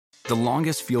The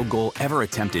longest field goal ever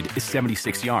attempted is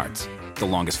 76 yards. The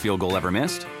longest field goal ever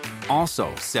missed?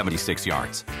 Also 76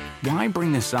 yards. Why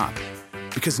bring this up?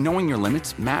 Because knowing your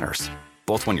limits matters,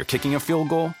 both when you're kicking a field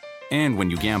goal and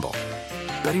when you gamble.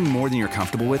 Betting more than you're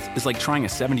comfortable with is like trying a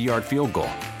 70-yard field goal.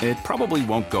 It probably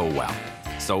won't go well.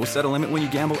 So set a limit when you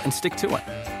gamble and stick to it.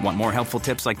 Want more helpful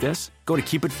tips like this? Go to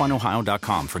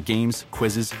keepitfunohio.com for games,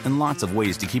 quizzes, and lots of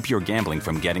ways to keep your gambling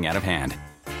from getting out of hand.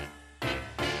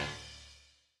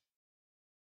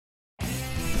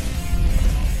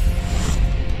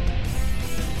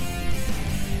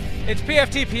 It's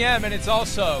PFTPM, and it's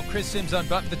also Chris Sims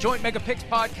Unbuttoned, the Joint Mega Picks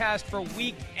podcast for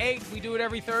Week 8. We do it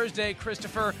every Thursday.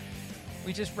 Christopher,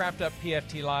 we just wrapped up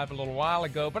PFT Live a little while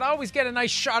ago, but I always get a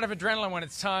nice shot of adrenaline when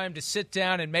it's time to sit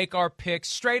down and make our picks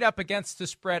straight up against the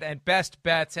spread and best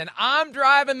bets. And I'm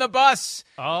driving the bus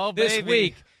this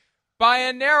week by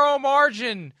a narrow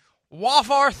margin.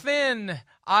 Waffle thin.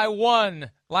 I won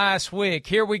last week.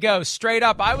 Here we go. Straight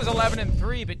up. I was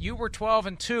 11-3, but you were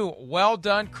 12-2. Well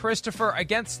done, Christopher.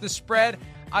 Against the spread,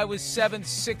 I was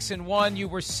 7-6-1. You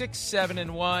were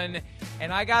 6-7-1.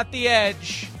 And I got the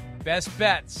edge. Best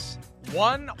bets.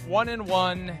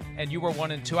 1-1-1, and you were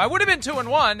 1-2. I would have been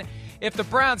 2-1 if the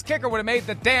Browns kicker would have made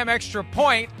the damn extra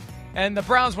point, and the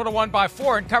Browns would have won by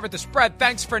 4 and covered the spread.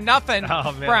 Thanks for nothing,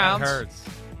 oh, man, Browns. That hurts.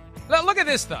 Look at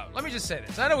this, though. Let me just say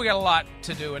this. I know we got a lot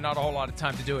to do and not a whole lot of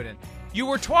time to do it in. You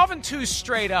were 12-2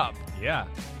 straight up. Yeah.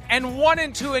 And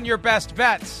 1-2 in your best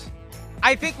bets.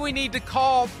 I think we need to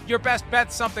call your best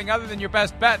bets something other than your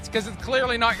best bets because it's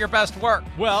clearly not your best work.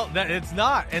 Well, it's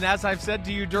not. And as I've said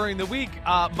to you during the week,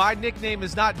 my nickname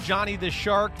is not Johnny the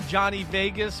Shark, Johnny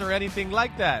Vegas, or anything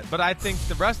like that. But I think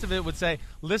the rest of it would say,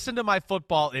 listen to my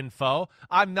football info.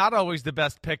 I'm not always the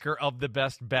best picker of the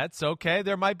best bets, okay?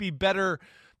 There might be better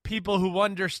people who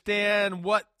understand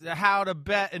how to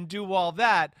bet and do all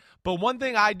that. But one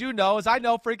thing I do know is I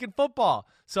know freaking football.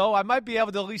 So I might be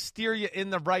able to at least steer you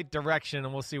in the right direction,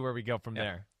 and we'll see where we go from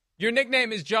there. Your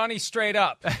nickname is Johnny Straight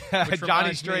Up.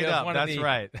 Johnny Straight Up, that's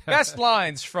right. Best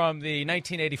lines from the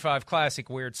 1985 classic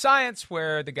Weird Science,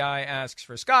 where the guy asks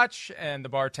for scotch, and the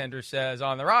bartender says,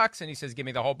 on the rocks, and he says, give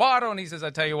me the whole bottle, and he says, I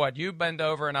tell you what, you bend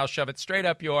over, and I'll shove it straight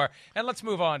up and let's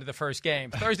move on to the first game.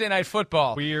 Thursday Night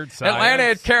Football. Weird Science. Atlanta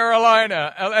at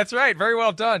Carolina. That's right. Very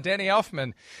well done. Danny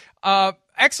Elfman.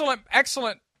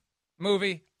 Excellent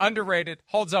movie. Underrated.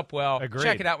 Holds up well. Agreed.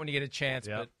 Check it out when you get a chance,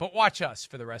 yep. but watch us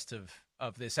for the rest of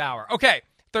this hour. Okay,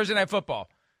 Thursday Night Football.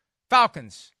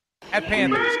 Falcons at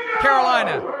Panthers.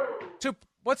 Carolina.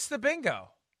 What's the bingo?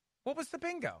 What was the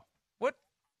bingo? What?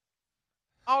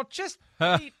 Oh, just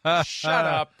shut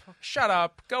up. Shut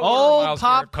up. Go old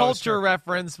pop culture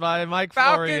reference by Mike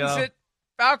Florio.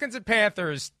 Falcons at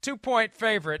Panthers. 2-point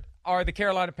favorite are the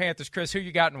Carolina Panthers. Chris, who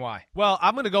you got and why? Well,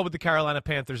 I'm going to go with the Carolina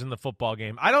Panthers in the football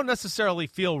game. I don't necessarily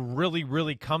feel really,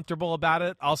 really comfortable about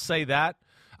it. I'll say that.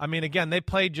 I mean, again, they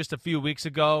played just a few weeks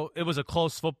ago. It was a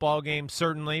close football game,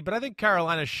 certainly, but I think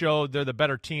Carolina showed they're the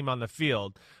better team on the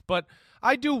field. But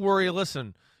I do worry,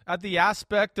 listen, at the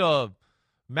aspect of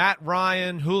Matt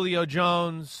Ryan, Julio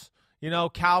Jones,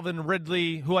 Calvin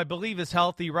Ridley, who I believe is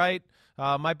healthy, right?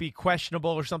 Might be questionable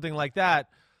or something like that.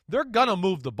 They're going to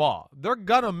move the ball. They're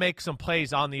going to make some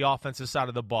plays on the offensive side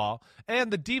of the ball. And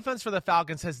the defense for the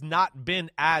Falcons has not been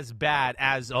as bad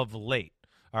as of late.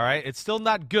 All right? It's still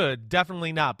not good.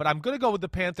 Definitely not. But I'm going to go with the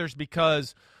Panthers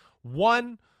because,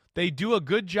 one, they do a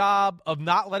good job of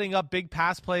not letting up big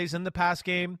pass plays in the pass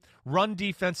game. Run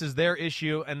defense is their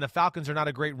issue, and the Falcons are not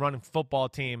a great run football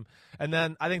team. And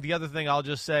then I think the other thing I'll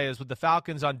just say is with the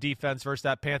Falcons on defense versus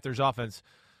that Panthers offense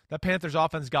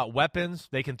got weapons.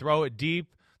 They can throw it deep.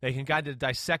 They can kind of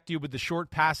dissect you with the short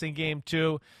passing game,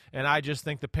 too. And I just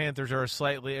think the Panthers are a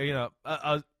slightly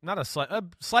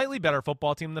better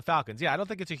football team than the Falcons. Yeah, I don't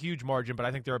think it's a huge margin, but I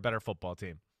think they're a better football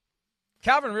team.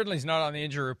 Calvin Ridley's not on the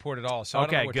injury report at all, so I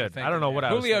don't know what you're thinking. I don't know what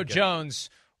I was Julio thinking. Jones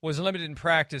was limited in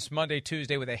practice Monday,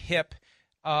 Tuesday with a hip.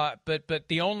 But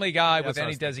the only guy with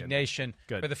any designation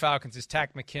for the Falcons is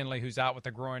Takk McKinley, who's out with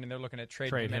a groin, and they're looking at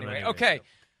trading him anyway. Okay.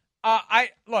 I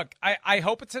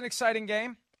hope it's an exciting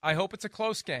game. I hope it's a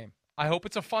close game. I hope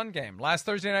it's a fun game. Last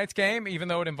Thursday night's game, even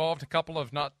though it involved a couple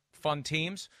of not fun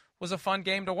teams, was a fun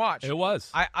game to watch. It was.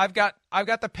 I've got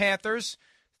the Panthers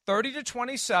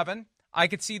 30-27. I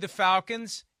could see the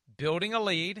Falcons building a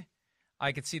lead.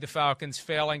 I could see the Falcons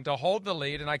failing to hold the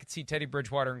lead, and I could see Teddy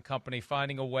Bridgewater and company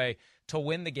finding a way to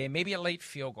win the game. Maybe a late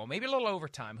field goal, maybe a little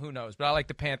overtime. Who knows? But I like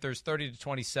the Panthers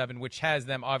 30-27, which has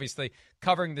them obviously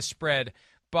covering the spread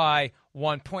by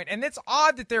 1 point. And it's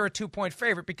odd that they're a 2-point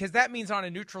favorite because that means on a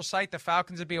neutral site the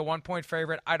Falcons would be a 1-point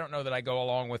favorite. I don't know that I go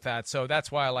along with that. So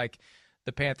that's why I like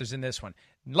the Panthers in this one.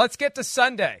 Let's get to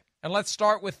Sunday. And let's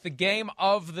start with the game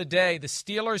of the day, the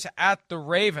Steelers at the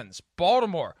Ravens.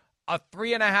 Baltimore, a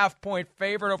 3.5-point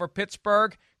favorite over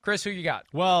Pittsburgh. Chris, who you got?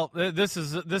 Well, this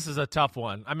is a tough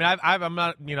one. I mean, I'm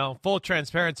not, full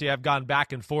transparency, I've gone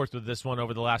back and forth with this one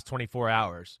over the last 24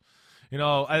 hours.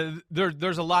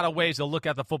 There's a lot of ways to look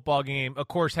at the football game. Of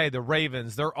course, hey, the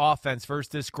Ravens, their offense versus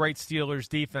this great Steelers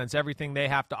defense, everything they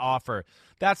have to offer.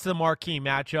 That's the marquee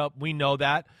matchup. We know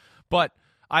that. But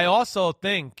I also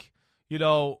think,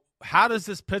 how does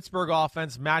this Pittsburgh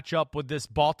offense match up with this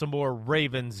Baltimore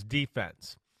Ravens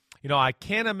defense? I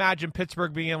can't imagine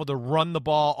Pittsburgh being able to run the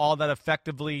ball all that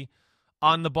effectively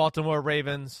on the Baltimore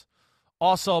Ravens.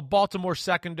 Also, Baltimore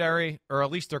secondary, or at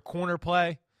least their corner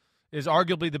play, is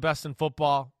arguably the best in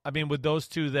football. I mean, with those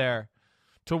two there,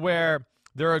 to where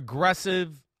they're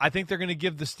aggressive. I think they're going to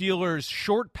give the Steelers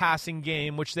short passing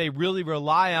game, which they really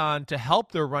rely on to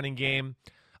help their running game.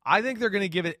 I think they're going to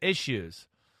give it issues.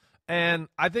 And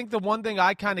I think the one thing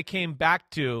I kind of came back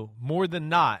to more than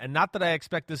not, and not that I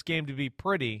expect this game to be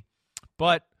pretty,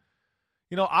 but,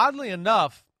 oddly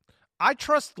enough, I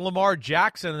trust Lamar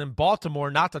Jackson in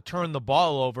Baltimore not to turn the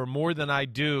ball over more than I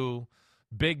do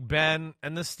Big Ben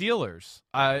and the Steelers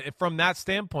from that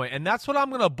standpoint. And that's what I'm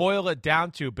going to boil it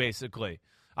down to, basically.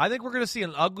 I think we're going to see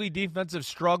an ugly defensive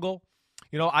struggle.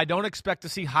 I don't expect to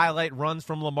see highlight runs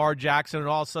from Lamar Jackson and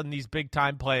all of a sudden these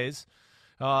big-time plays.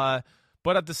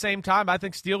 But at the same time, I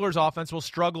think Steelers' offense will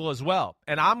struggle as well.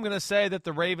 And I'm going to say that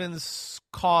the Ravens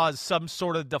cause some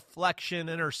sort of deflection,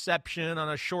 interception on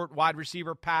a short wide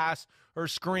receiver pass or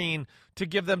screen to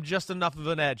give them just enough of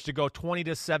an edge to go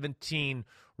 20-17.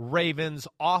 Ravens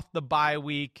off the bye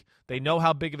week. They know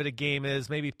how big of it a game is.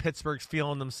 Maybe Pittsburgh's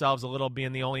feeling themselves a little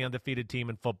being the only undefeated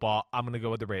team in football. I'm going to go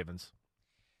with the Ravens.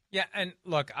 Yeah, and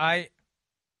look, I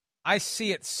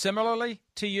see it similarly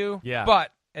to you. Yeah.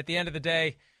 But at the end of the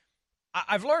day,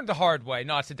 I've learned the hard way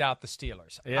not to doubt the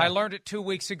Steelers. Yeah. I learned it 2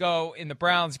 weeks ago in the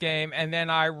Browns game, and then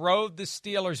I rode the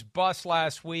Steelers bus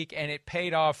last week, and it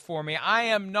paid off for me. I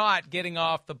am not getting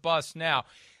off the bus now.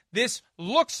 This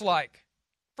looks like,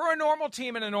 for a normal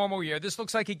team in a normal year, this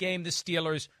looks like a game the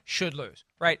Steelers should lose,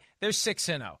 right? They're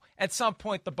 6-0. At some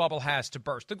point, the bubble has to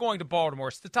burst. They're going to Baltimore.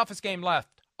 It's the toughest game left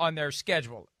on their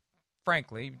schedule.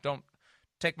 Frankly, don't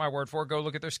take my word for it. Go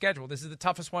look at their schedule. This is the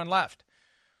toughest one left.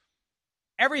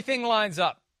 Everything lines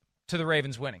up to the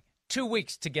Ravens winning. 2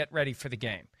 weeks to get ready for the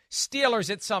game. Steelers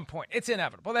at some point. It's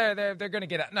inevitable. They're going to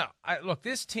get out. No, look,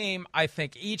 this team, I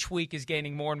think, each week is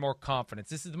gaining more and more confidence.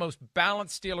 This is the most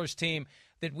balanced Steelers team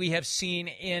that we have seen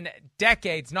in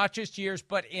decades, not just years,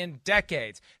 but in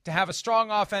decades. To have a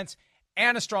strong offense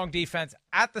and a strong defense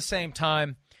at the same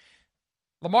time.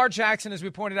 Lamar Jackson, as we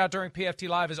pointed out during PFT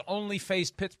Live, has only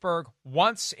faced Pittsburgh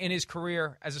once in his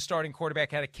career as a starting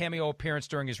quarterback, had a cameo appearance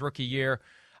during his rookie year.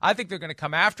 I think they're going to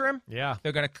come after him. Yeah.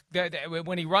 They're going to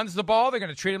when he runs the ball, they're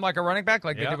going to treat him like a running back,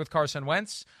 like they did with Carson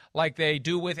Wentz, like they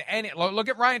do with any. Look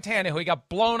at Ryan Tannehill. He got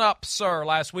blown up, sir,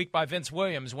 last week by Vince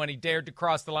Williams when he dared to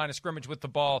cross the line of scrimmage with the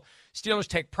ball. Steelers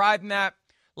take pride in that.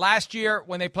 Last year,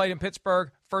 when they played in Pittsburgh,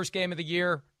 first game of the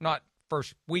year, not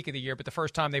first week of the year, but the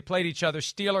first time they played each other,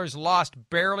 Steelers lost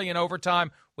barely in overtime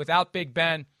without Big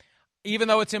Ben. Even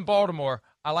though it's in Baltimore,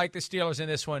 I like the Steelers in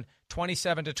this one,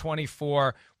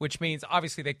 27-24, which means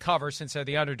obviously they cover since they're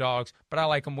the underdogs, but I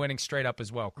like them winning straight up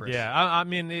as well, Chris. Yeah, I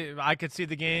mean, I could see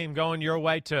the game going your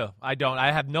way too. I don't.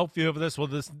 I have no feel for this. Well,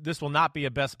 this will not be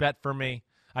a best bet for me.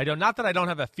 I don't. Not that I don't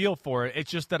have a feel for it.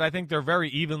 It's just that I think they're very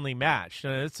evenly matched.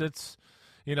 It's.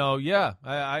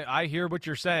 I hear what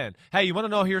you're saying. Hey, you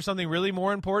want to hear something really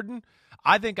more important?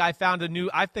 I think I got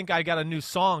a new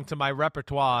song to my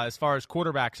repertoire as far as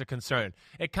quarterbacks are concerned.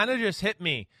 It kind of just hit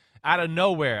me out of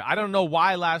nowhere. I don't know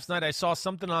why last night I saw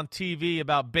something on TV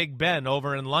about Big Ben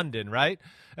over in London, right?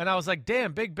 And I was like,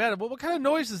 damn, Big Ben, what kind of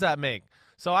noise does that make?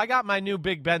 So I got my new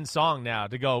Big Ben song now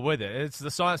to go with it. It's the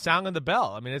song Sound of the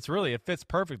Bell. I mean, it fits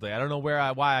perfectly. I don't know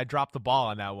why I dropped the ball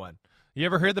on that one. You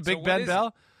ever heard the Big Ben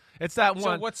bell? It's that one.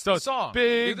 So what's the song?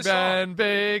 Big Ben,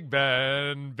 Big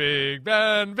Ben, Big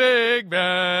Ben, Big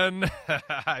Ben.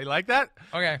 You like that?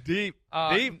 Okay. Deep.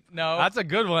 No. That's a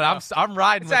good one. No. I'm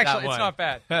riding with that one. It's not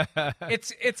bad.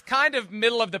 It's kind of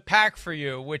middle of the pack for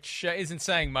you, which isn't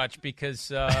saying much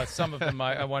because some of them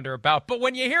I wonder about. But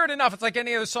when you hear it enough, it's like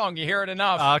any other song. You hear it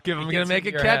enough. I'm going to make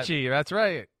it catchy. Head. That's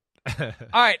right. All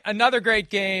right. Another great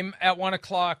game at 1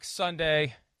 o'clock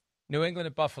Sunday. New England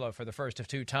at Buffalo for the first of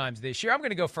 2 times this year. I'm going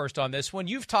to go first on this one.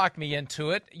 You've talked me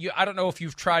into it. I don't know if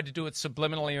you've tried to do it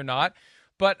subliminally or not,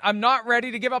 but I'm not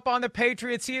ready to give up on the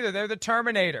Patriots either. They're the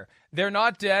Terminator. They're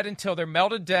not dead until they're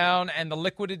melted down and the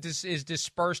liquid is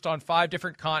dispersed on 5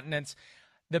 different continents.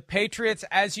 The Patriots,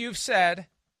 as you've said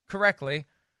correctly,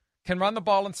 can run the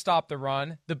ball and stop the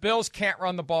run. The Bills can't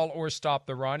run the ball or stop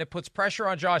the run. It puts pressure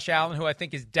on Josh Allen, who I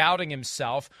think is doubting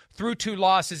himself through 2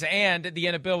 losses and the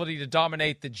inability to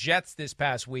dominate the Jets this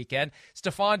past weekend.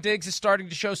 Stephon Diggs is starting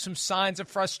to show some signs of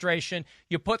frustration.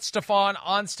 You put Stephon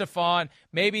on Stephon.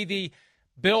 Maybe the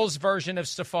Bills version of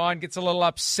Stephon gets a little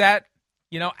upset,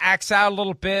 acts out a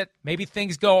little bit. Maybe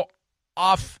things go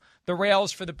off the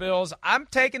rails for the Bills. I'm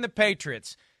taking the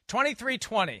Patriots.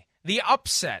 23-20, the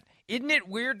upset. Isn't it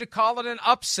weird to call it an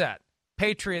upset?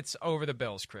 Patriots over the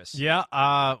Bills, Chris. Yeah,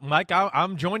 Mike,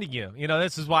 I'm joining you.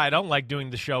 This is why I don't like doing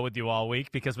the show with you all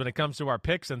week, because when it comes to our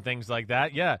picks and things like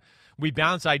that, we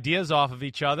bounce ideas off of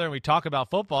each other and we talk about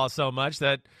football so much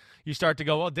that you start to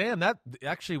go, well, damn,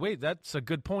 that's a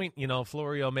good point,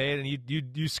 Florio made, and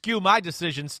you skew my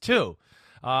decisions too.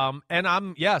 And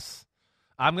I'm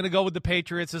going to go with the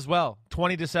Patriots as well.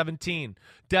 20-17.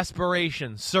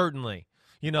 Desperation, certainly.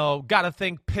 Got to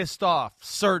think pissed off,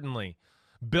 certainly.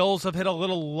 Bills have hit a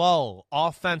little lull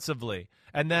offensively.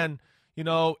 And then,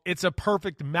 it's a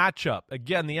perfect matchup.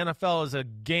 Again, the NFL is a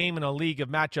game and a league of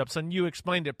matchups, and you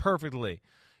explained it perfectly.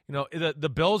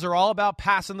 The Bills are all about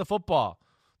passing the football.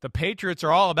 The Patriots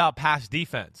are all about pass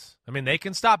defense. I mean, they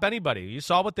can stop anybody. You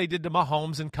saw what they did to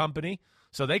Mahomes and company,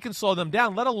 so they can slow them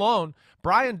down, let alone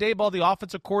Brian Daboll, the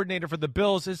offensive coordinator for the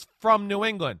Bills, is from New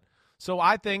England. So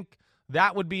I think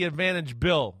that would be advantage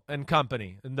Bill and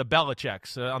company and the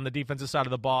Belichicks on the defensive side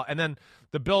of the ball. And then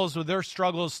the Bills, with their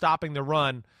struggles stopping the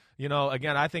run,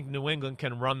 again, I think New England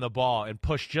can run the ball and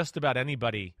push just about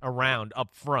anybody around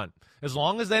up front. As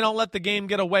long as they don't let the game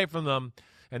get away from them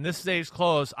and this stays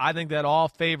close, I think that all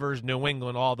favors New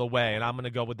England all the way, and I'm going to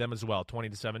go with them as well,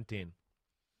 20-17.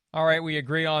 All right, we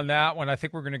agree on that one. I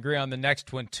think we're going to agree on the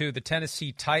next one, too. The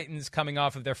Tennessee Titans coming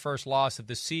off of their first loss of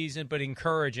the season, but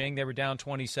encouraging. They were down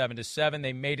 27-7.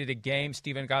 They made it a game.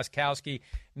 Stephen Gostkowski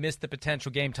missed the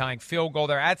potential game-tying field goal.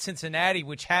 They're at Cincinnati,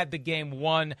 which had the game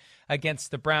won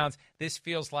against the Browns. This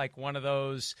feels like one of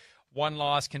those one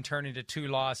loss can turn into 2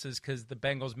 losses because the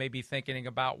Bengals may be thinking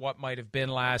about what might have been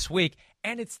last week.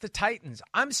 And it's the Titans.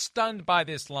 I'm stunned by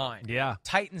this line. Yeah.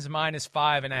 Titans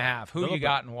 -5.5. Who you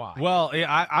got and why? Well,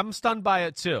 I'm stunned by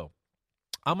it too.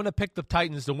 I'm going to pick the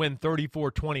Titans to win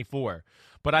 34-24.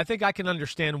 But I think I can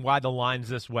understand why the line's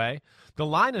this way. The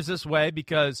line is this way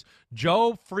because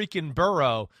Joe freaking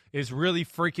Burrow is really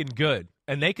freaking good.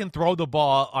 And they can throw the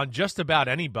ball on just about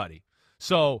anybody.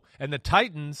 So, and the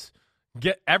Titans,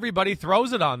 everybody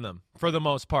throws it on them for the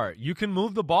most part. You can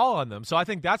move the ball on them. So I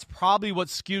think that's probably what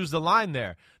skews the line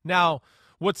there. Now,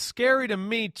 what's scary to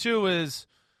me too is,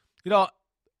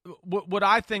 what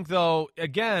I think though,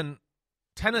 again,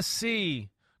 Tennessee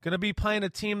going to be playing a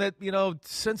team that,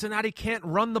 Cincinnati can't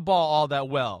run the ball all that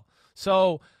well.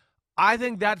 So I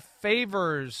think that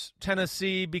favors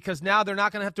Tennessee because now they're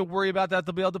not going to have to worry about that.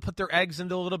 They'll be able to put their eggs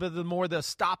into a little bit more the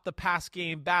stop the pass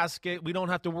game basket. We don't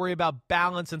have to worry about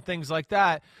balance and things like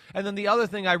that. And then the other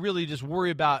thing I really just worry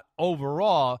about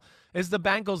overall is the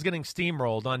Bengals getting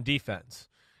steamrolled on defense.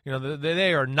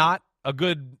 They are not a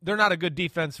good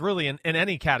defense really in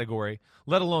any category,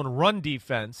 let alone run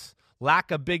defense.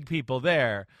 Lack of big people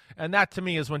there. And that, to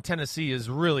me, is when Tennessee is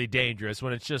really dangerous,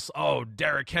 when it's just,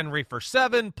 Derrick Henry for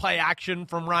 7, play action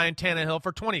from Ryan Tannehill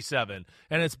for 27.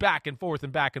 And it's back and forth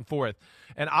and back and forth.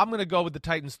 And I'm going to go with the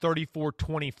Titans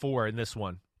 34-24 in this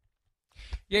one.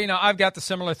 Yeah, I've got the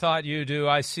similar thought you do.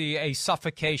 I see a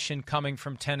suffocation coming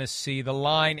from Tennessee. The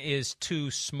line is too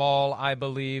small, I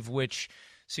believe, which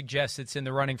suggests it's in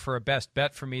the running for a best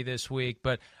bet for me this week.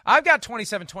 But I've got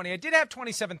 27-20. I did have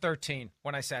 27-13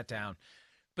 when I sat down.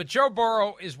 But Joe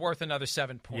Burrow is worth another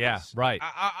 7 points. Yeah, right.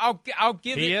 I'll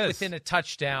give it within a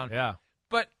touchdown. Yeah.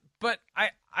 But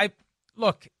I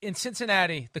look, in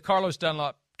Cincinnati, the Carlos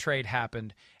Dunlap trade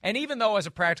happened. And even though as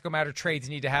a practical matter trades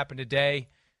need to happen today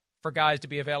for guys to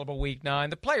be available week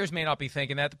 9, the players may not be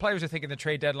thinking that. The players are thinking the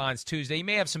trade deadline's Tuesday. You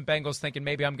may have some Bengals thinking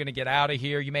maybe I'm going to get out of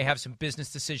here. You may have some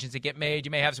business decisions that get made. You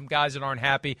may have some guys that aren't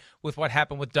happy with what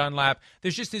happened with Dunlap.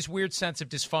 There's just this weird sense of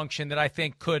dysfunction that I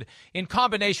think could, in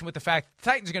combination with the fact the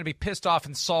Titans are going to be pissed off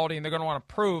and salty and they're going to want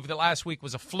to prove that last week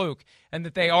was a fluke and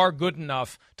that they are good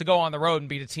enough to go on the road and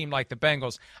beat a team like the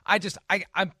Bengals. I'm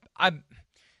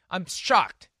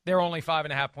shocked. They're only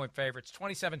 5.5-point favorites.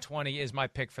 27-20 is my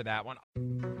pick for that one.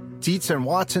 Dietz &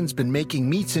 Watson's been making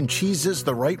meats and cheeses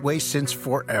the right way since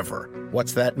forever.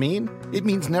 What's that mean? It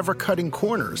means never cutting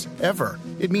corners, ever.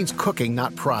 It means cooking,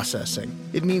 not processing.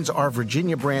 It means our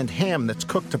Virginia brand ham that's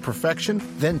cooked to perfection,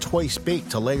 then twice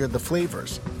baked to layer the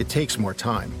flavors. It takes more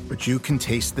time, but you can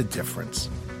taste the difference.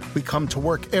 We come to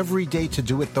work every day to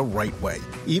do it the right way,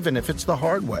 even if it's the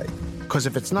hard way. Because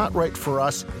if it's not right for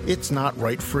us, it's not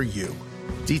right for you.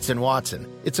 Dietz and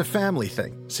Watson, it's a family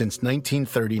thing since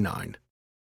 1939.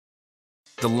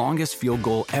 The longest field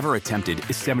goal ever attempted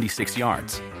is 76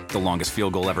 yards. The longest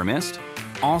field goal ever missed?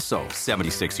 Also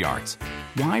 76 yards.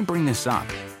 Why bring this up?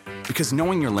 Because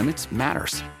knowing your limits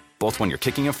matters, both when you're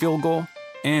kicking a field goal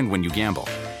and when you gamble.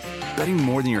 Betting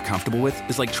more than you're comfortable with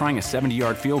is like trying a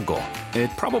 70-yard field goal.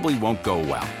 It probably won't go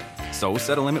well. So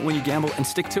set a limit when you gamble and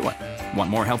stick to it. Want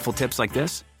more helpful tips like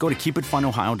this? Go to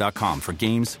keepitfunohio.com for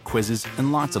games, quizzes,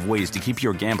 and lots of ways to keep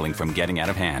your gambling from getting out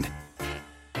of hand.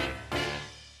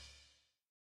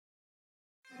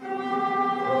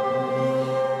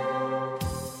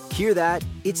 Hear that?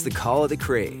 It's the call of the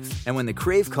Crave. And when the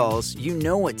Crave calls, you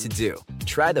know what to do.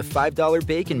 Try the $5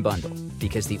 Bacon Bundle.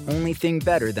 Because the only thing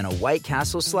better than a White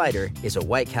Castle slider is a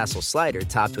White Castle slider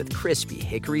topped with crispy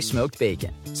hickory smoked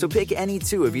bacon. So pick any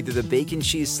two of either the Bacon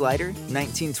Cheese Slider,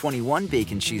 1921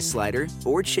 Bacon Cheese Slider,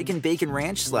 or Chicken Bacon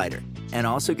Ranch Slider. And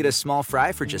also get a small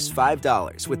fry for just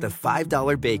 $5 with the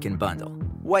 $5 Bacon Bundle.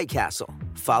 White Castle.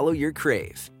 Follow your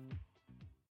Crave.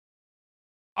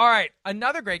 All right,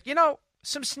 another great,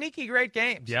 some sneaky great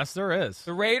games. Yes, there is.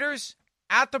 The Raiders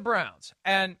at the Browns.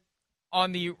 And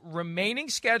on the remaining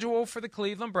schedule for the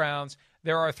Cleveland Browns,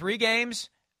 there are 3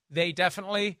 games they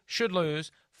definitely should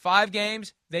lose, 5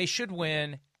 games they should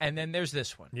win, and then there's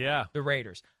this one. Yeah. The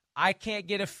Raiders. I can't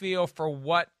get a feel for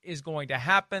what is going to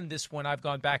happen. This one I've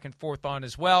gone back and forth on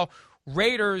as well.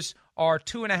 Raiders are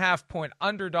 2.5-point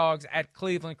underdogs at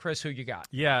Cleveland. Chris, who you got?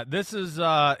 Yeah, this is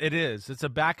it is. It's a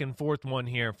back and forth one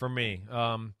here for me.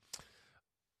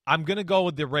 I'm going to go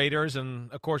with the Raiders,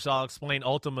 and, of course, I'll explain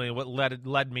ultimately what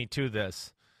led me to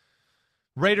this.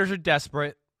 Raiders are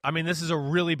desperate. I mean, this is a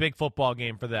really big football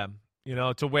game for them,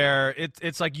 to where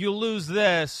it's like you lose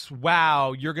this,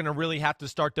 wow, you're going to really have to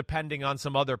start depending on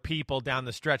some other people down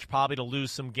the stretch probably to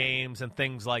lose some games and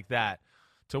things like that,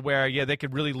 to where, they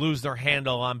could really lose their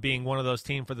handle on being one of those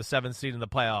teams for the 7th seed in the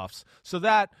playoffs. So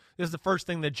that is the first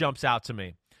thing that jumps out to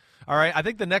me. All right, I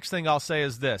think the next thing I'll say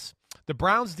is this. The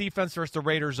Browns' defense versus the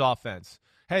Raiders' offense.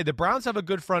 Hey, the Browns have a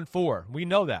good front four. We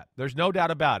know that. There's no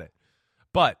doubt about it.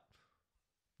 But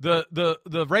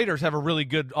the Raiders have a really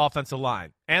good offensive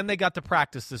line, and they got to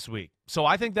practice this week. So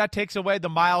I think that takes away the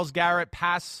Myles Garrett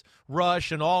pass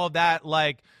rush and all of that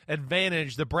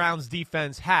advantage the Browns'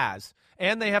 defense has.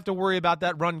 And they have to worry about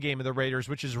that run game of the Raiders,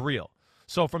 which is real.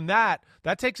 So from that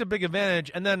takes a big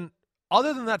advantage. And then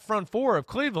other than that front four of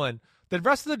Cleveland, the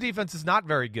rest of the defense is not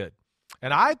very good.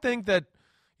 And I think that,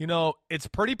 it's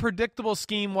pretty predictable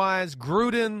scheme-wise.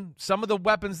 Gruden, some of the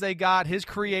weapons they got, his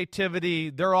creativity,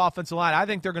 their offensive line, I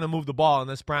think they're going to move the ball in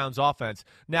this Browns offense.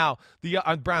 Now, the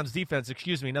Browns defense,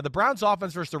 excuse me. Now, the Browns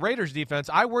offense versus the Raiders defense,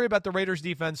 I worry about the Raiders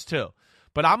defense too.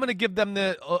 But I'm going to give them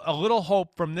a little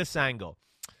hope from this angle.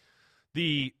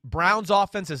 The Browns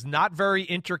offense is not very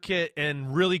intricate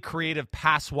and really creative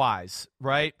pass-wise,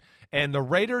 right? And the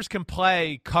Raiders can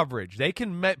play coverage. They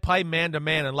can play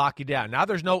man-to-man and lock you down. Now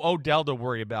there's no Odell to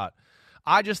worry about.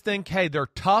 I just think, hey, they're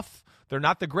tough. They're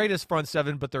not the greatest front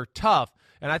seven, but they're tough.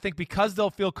 And I think because they'll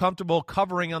feel comfortable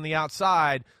covering on the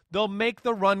outside, they'll make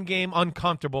the run game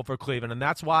uncomfortable for Cleveland. And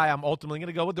that's why I'm ultimately going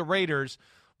to go with the Raiders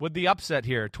with the upset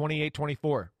here,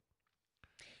 28-24.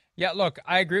 Yeah, look,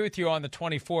 I agree with you on the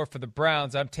 24 for the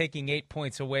Browns. I'm taking 8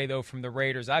 points away, though, from the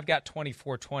Raiders. I've got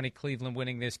 24-20 Cleveland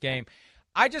winning this game.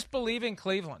 I just believe in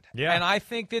Cleveland. Yeah. And I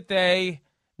think that they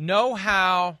know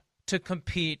how to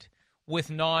compete with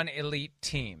non-elite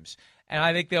teams. And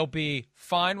I think they'll be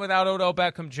fine without Odell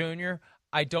Beckham Jr.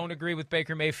 I don't agree with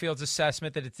Baker Mayfield's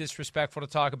assessment that it's disrespectful to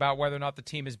talk about whether or not the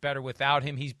team is better without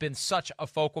him. He's been such a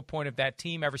focal point of that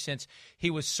team ever since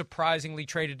he was surprisingly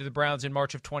traded to the Browns in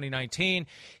March of 2019.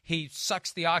 He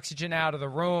sucks the oxygen out of the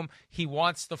room. He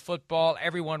wants the football.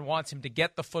 Everyone wants him to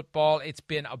get the football. It's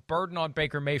been a burden on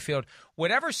Baker Mayfield.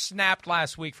 Whatever snapped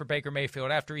last week for Baker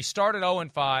Mayfield after he started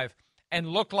 0-5 and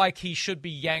looked like he should be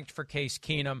yanked for Case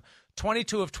Keenum,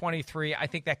 22 of 23. I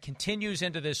think that continues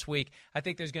into this week. I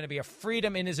think there's going to be a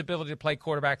freedom in his ability to play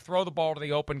quarterback, throw the ball to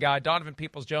the open guy. Donovan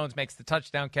Peoples-Jones makes the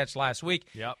touchdown catch last week.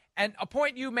 Yep. And a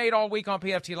point you made all week on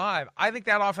PFT Live, I think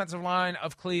that offensive line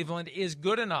of Cleveland is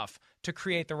good enough to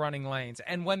create the running lanes.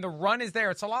 And when the run is there,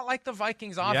 it's a lot like the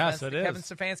Vikings offense that Kevin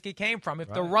Stefanski came from.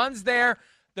 If the run's there,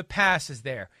 the pass is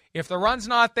there. If the run's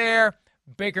not there,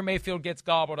 Baker Mayfield gets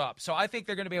gobbled up. So I think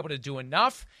they're going to be able to do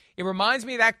enough. It reminds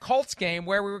me of that Colts game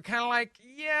where we were kind of like,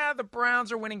 yeah, the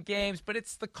Browns are winning games, but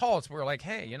it's the Colts. We're like,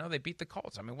 hey, they beat the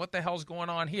Colts. I mean, what the hell's going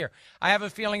on here? I have a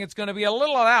feeling it's going to be a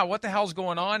little of that. What the hell's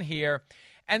going on here?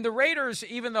 And the Raiders,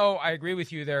 even though I agree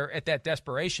with you, they're at that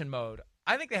desperation mode,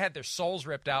 I think they had their souls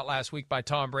ripped out last week by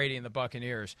Tom Brady and the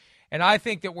Buccaneers. And I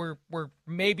think that we're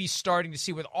maybe starting to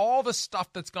see, with all the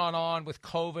stuff that's gone on with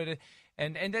COVID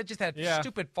and that just that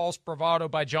stupid false bravado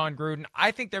by John Gruden,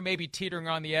 I think they're maybe teetering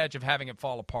on the edge of having it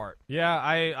fall apart. Yeah,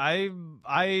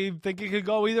 I think it could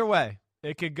go either way.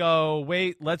 It could go,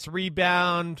 wait, let's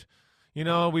rebound. We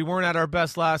weren't at our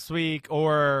best last week,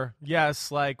 or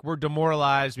yes, like we're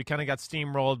demoralized. We kind of got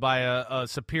steamrolled by a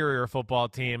superior football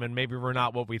team, and maybe we're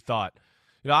not what we thought.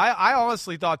 I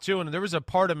honestly thought too, and there was a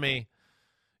part of me,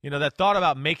 that thought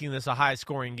about making this a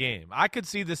high-scoring game. I could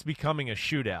see this becoming a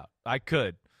shootout. I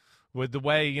could, with the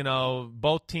way,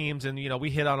 both teams, and, we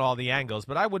hit on all the angles.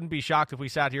 But I wouldn't be shocked if we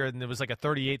sat here and it was like a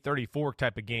 38-34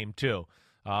 type of game too.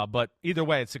 But either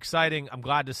way, it's exciting. I'm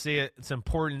glad to see it. It's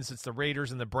important. It's the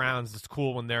Raiders and the Browns. It's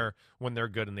cool when they're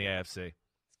good in the AFC.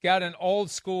 Got an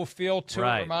old school feel to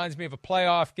Right. it. Reminds me of a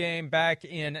playoff game back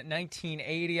in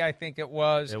 1980, I think it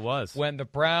was. It was. When the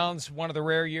Browns, one of the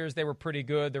rare years they were pretty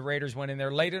good, the Raiders went in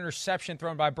there. Late interception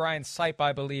thrown by Brian Sipe,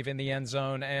 I believe, in the end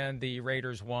zone, and the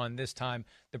Raiders won. This time,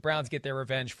 the Browns get their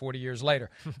revenge 40 years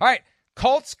later. All right,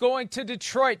 Colts going to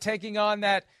Detroit, taking on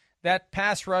that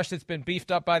pass rush that's been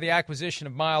beefed up by the acquisition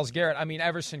of Myles Garrett. I mean,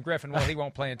 Everson Griffin, well, he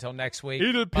won't play until next week.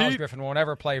 Myles Griffin won't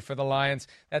ever play for the Lions.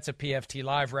 That's a PFT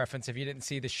Live reference if you didn't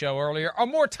see the show earlier. A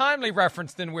more timely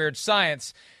reference than Weird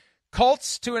Science.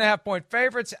 Colts, 2.5-point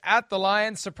favorites at the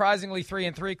Lions. Surprisingly,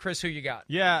 3-3. Chris, who you got?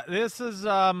 Yeah, this is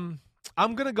I'm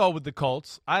going to go with the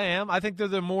Colts. I am. I think they're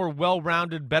the more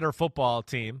well-rounded, better football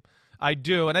team. I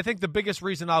do. And I think the biggest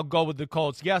reason I'll go with the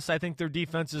Colts, yes, I think their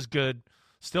defense is good.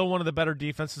 Still one of the better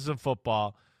defenses in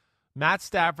football. Matt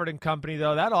Stafford and company,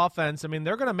 though, that offense, I mean,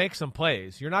 they're going to make some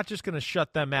plays. You're not just going to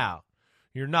shut them out.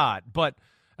 You're not. But,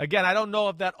 again, I don't know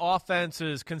if that offense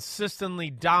is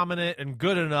consistently dominant and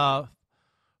good enough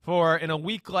for in a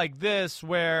week like this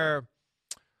where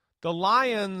the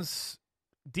Lions'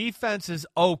 defense is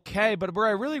okay, but where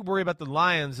I really worry about the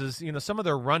Lions is, some of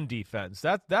their run defense.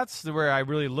 That's where I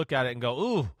really look at it and go,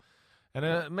 ooh.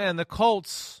 And, man, the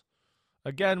Colts,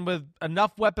 again, with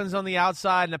enough weapons on the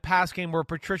outside in a pass game where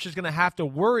Patricia's going to have to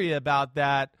worry about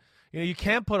that, you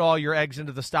can't put all your eggs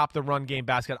into the stop-the-run game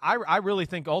basket. I really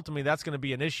think ultimately that's going to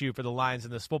be an issue for the Lions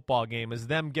in this football game, is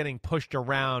them getting pushed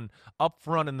around up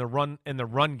front in the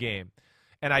run game.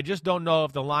 And I just don't know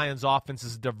if the Lions' offense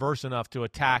is diverse enough to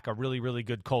attack a really, really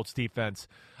good Colts defense.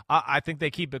 I think they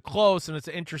keep it close, and it's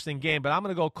an interesting game, but I'm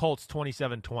going to go Colts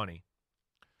 27-20.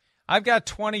 I've got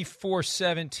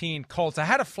 24-17 Colts. I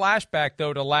had a flashback,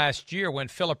 though, to last year when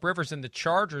Phillip Rivers and the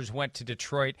Chargers went to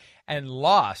Detroit and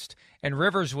lost. And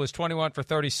Rivers was 21 for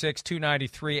 36,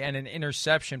 293, and an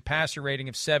interception, passer rating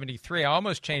of 73. I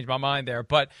almost changed my mind there,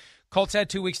 but Colts had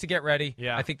 2 weeks to get ready.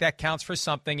 Yeah. I think that counts for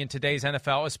something in today's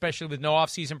NFL, especially with no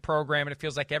offseason program, and it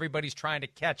feels like everybody's trying to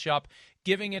catch up.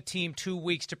 Giving a team 2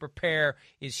 weeks to prepare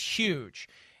is huge.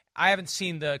 I haven't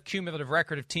seen the cumulative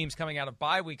record of teams coming out of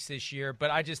bye weeks this year,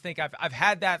 but I just think I've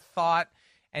had that thought,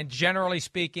 and generally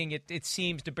speaking, it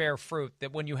seems to bear fruit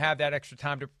that when you have that extra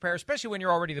time to prepare, especially when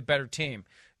you're already the better team,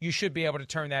 you should be able to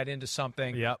turn that into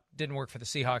something. Yep. Didn't work for the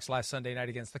Seahawks last Sunday night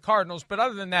against the Cardinals, but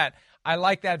other than that, I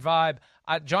like that vibe.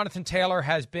 Jonathan Taylor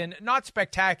has been not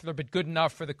spectacular, but good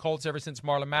enough for the Colts ever since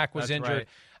Marlon Mack was injured.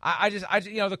 Right.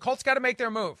 I the Colts got to make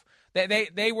their move.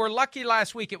 They were lucky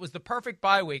last week. It was the perfect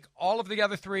bye week. All of the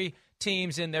other three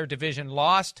teams in their division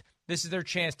lost. This is their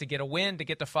chance to get a win, to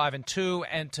get to 5-2,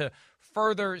 and to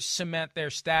further cement their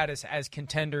status as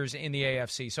contenders in the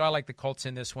AFC. So I like the Colts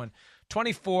in this one.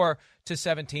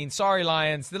 24-17. Sorry,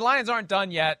 Lions. The Lions aren't done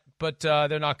yet, but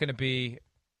they're not going to be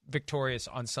victorious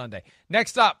on Sunday.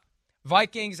 Next up,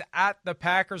 Vikings at the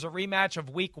Packers, a rematch of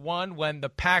Week 1 when the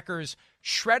Packers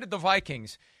shredded the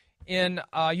Vikings in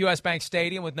U.S. Bank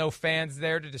Stadium with no fans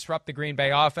there to disrupt the Green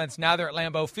Bay offense. Now they're at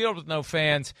Lambeau Field with no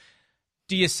fans.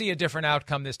 Do you see a different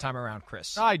outcome this time around,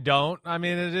 Chris? I don't. I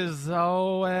mean, it is,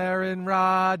 Aaron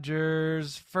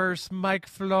Rodgers, first Mike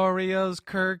Florio's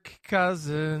Kirk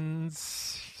Cousins.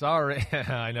 Sorry.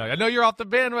 I know you're off the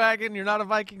bandwagon. You're not a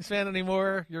Vikings fan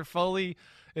anymore. You're fully,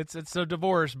 it's a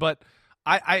divorce. But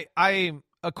I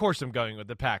of course I'm going with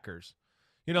the Packers.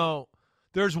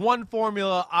 There's one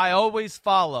formula I always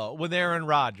follow with Aaron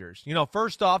Rodgers.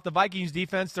 First off, the Vikings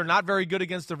defense, they're not very good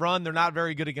against the run. They're not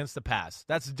very good against the pass.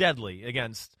 That's deadly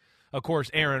against, of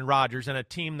course, Aaron Rodgers and a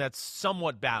team that's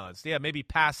somewhat balanced. Yeah, maybe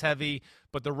pass heavy,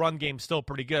 but the run game's still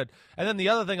pretty good. And then the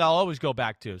other thing I'll always go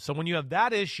back to, so when you have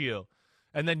that issue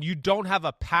and then you don't have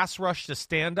a pass rush to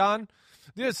stand on,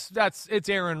 it's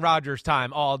Aaron Rodgers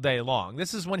time all day long.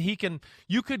 This is when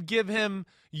you could give him,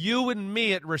 you and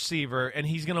me at receiver, and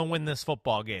he's going to win this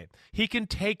football game. He can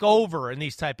take over in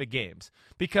these type of games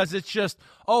because it's just,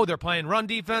 oh, they're playing run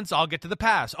defense, I'll get to the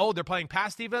pass. Oh, they're playing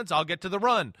pass defense, I'll get to the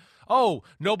run. Oh,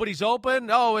 nobody's open.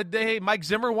 Oh, hey, Mike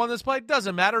Zimmer won this play.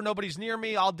 Doesn't matter. Nobody's near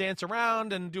me. I'll dance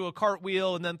around and do a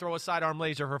cartwheel and then throw a sidearm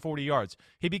laser for 40 yards.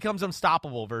 He becomes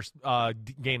unstoppable versus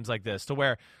games like this to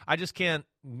where I just can't,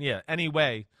 any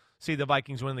way see the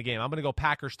Vikings win the game. I'm going to go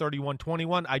Packers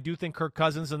 31-21. I do think Kirk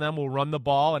Cousins and them will run the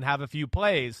ball and have a few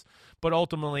plays, but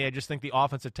ultimately I just think the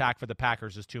offense attack for the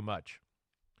Packers is too much.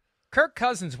 Kirk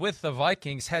Cousins with the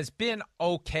Vikings has been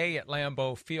okay at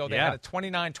Lambeau Field. They had a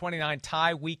 29-29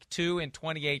 tie week 2 in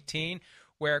 2018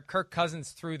 where Kirk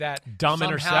Cousins threw that dumb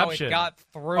interception. It got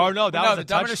through. Oh, no, that was the a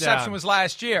dumb touchdown. interception was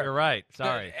last year. You're right.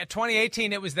 Sorry. At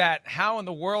 2018, it was that how in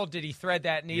the world did he thread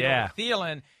that needle with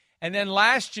Thielen? And then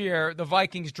last year, the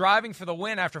Vikings driving for the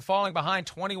win after falling behind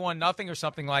 21-0 or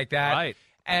something like that. Right.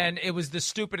 And it was the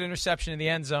stupid interception in the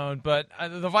end zone. But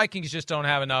the Vikings just don't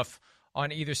have enough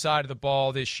on either side of the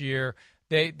ball this year.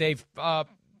 They've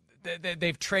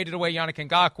traded away Yannick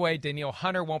Ngakoue. Danielle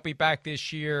Hunter won't be back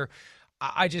this year.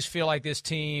 I just feel like this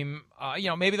team,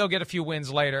 maybe they'll get a few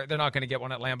wins later. They're not going to get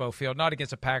one at Lambeau Field, not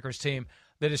against a Packers team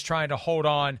that is trying to hold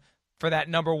on for that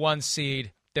number 1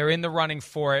 seed. They're in the running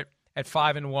for it at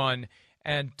 5-1,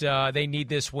 and they need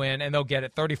this win, and they'll get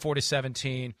it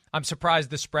 34-17. I'm surprised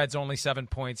the spread's only 7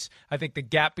 points. I think the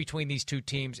gap between these two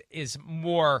teams is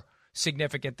more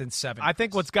significant than 7. I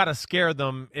think what's got to scare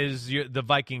them is the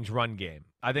Vikings run game.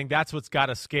 I think that's what's got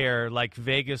to scare like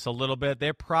Vegas a little bit.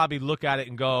 They probably look at it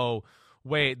and go,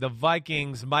 wait, the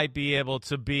Vikings might be able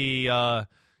to be,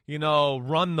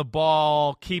 run the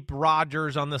ball, keep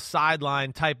Rodgers on the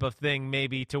sideline type of thing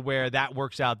maybe to where that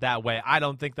works out that way. I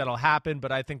don't think that'll happen,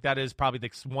 but I think that is probably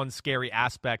the one scary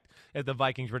aspect if the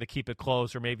Vikings were to keep it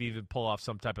close or maybe even pull off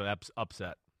some type of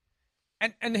upset.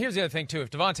 And here's the other thing, too.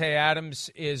 If Devontae Adams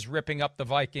is ripping up the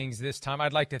Vikings this time,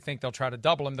 I'd like to think they'll try to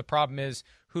double him. The problem is,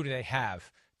 who do they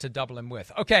have to double him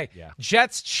with? Okay,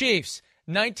 Jets-Chiefs,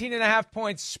 19.5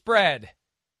 points spread.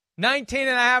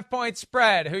 19.5 point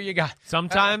spread. Who you got?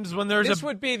 Sometimes when there's this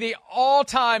would be the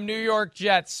all-time New York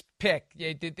Jets pick,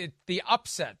 the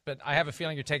upset. But I have a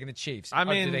feeling you're taking the Chiefs. I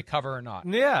mean, do they cover or not?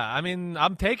 Yeah, I mean,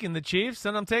 I'm taking the Chiefs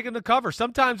and I'm taking the cover.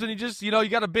 Sometimes when you just, you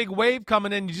got a big wave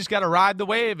coming in, you just got to ride the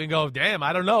wave and go, damn,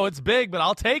 I don't know, it's big, but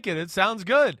I'll take it. It sounds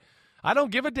good. I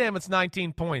don't give a damn. It's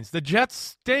 19 points. The Jets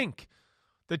stink.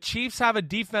 The Chiefs have a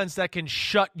defense that can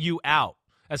shut you out,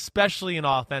 especially in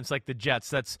offense like the Jets.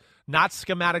 That's not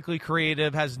schematically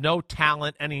creative, has no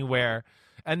talent anywhere.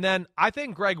 And then I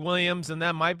think Greg Williams and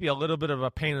them might be a little bit of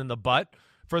a pain in the butt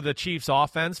for the Chiefs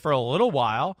offense for a little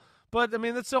while. But, I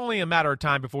mean, it's only a matter of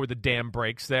time before the dam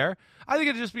breaks there. I think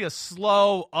it'd just be a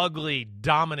slow, ugly,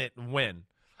 dominant win.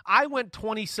 I went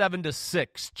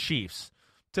 27-6 Chiefs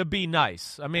to be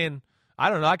nice. I mean, I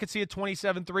don't know. I could see a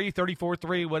 27-3,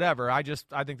 34-3, whatever. I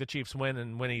think the Chiefs win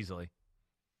and win easily.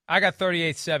 I got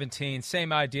 38-17.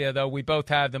 Same idea, though. We both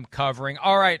have them covering.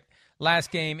 All right,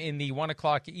 last game in the 1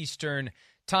 o'clock Eastern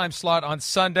time slot on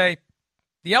Sunday.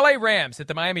 The L.A. Rams at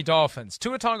the Miami Dolphins.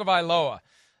 Tua Tagovailoa,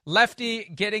 lefty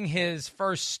getting his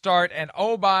first start. And,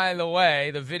 oh, by the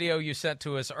way, the video you sent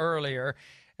to us earlier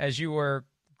as you were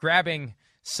grabbing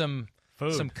some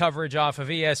coverage off of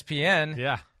ESPN.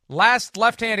 Yeah. Last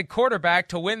left-handed quarterback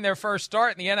to win their first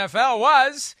start in the NFL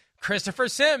was Christopher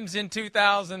Sims in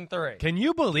 2003. Can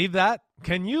you believe that?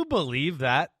 Can you believe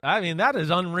that? I mean, that is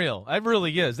unreal. It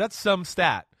really is. That's some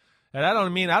stat. And I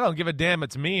don't give a damn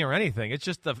it's me or anything. It's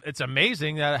just it's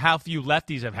amazing that how few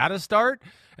lefties have had a start,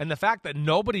 and the fact that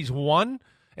nobody's won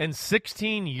in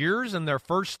 16 years in their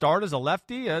first start as a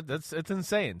lefty, it's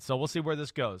insane. So we'll see where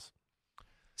this goes.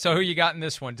 So who you got in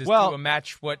this one? Does Tua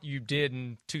match what you did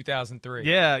in 2003?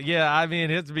 Yeah. I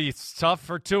mean, it'd be tough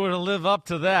for Tua to live up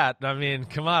to that. I mean,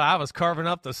 come on. I was carving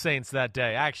up the Saints that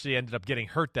day. I actually ended up getting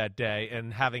hurt that day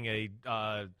and having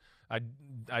I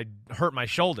hurt my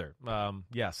shoulder.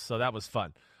 Yes, so that was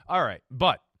fun. All right,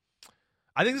 but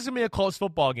I think this is going to be a close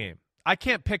football game. I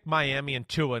can't pick Miami and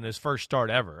Tua in his first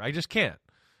start ever. I just can't.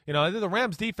 The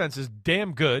Rams' defense is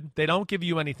damn good. They don't give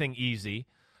you anything easy.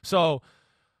 So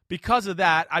because of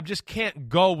that, I just can't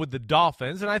go with the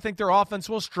Dolphins, and I think their offense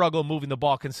will struggle moving the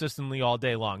ball consistently all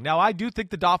day long. Now, I do think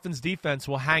the Dolphins' defense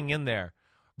will hang in there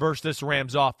versus this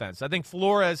Rams' offense. I think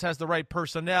Flores has the right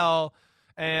personnel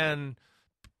and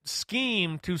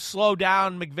scheme to slow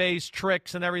down McVay's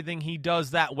tricks and everything he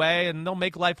does that way, and they'll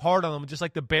make life hard on them just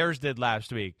like the Bears did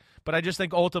last week. But I just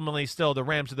think ultimately still the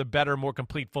Rams are the better, more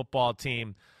complete football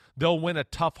team. They'll win a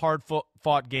tough,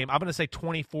 hard-fought game. I'm going to say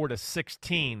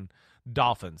 24-16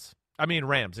 Dolphins. I mean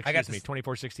Rams, excuse me,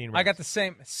 24-16 Rams. I got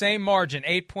the same margin,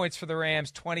 8 points for the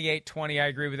Rams, 28-20. I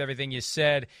agree with everything you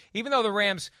said. Even though the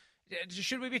Rams,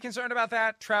 should we be concerned about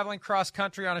that? Traveling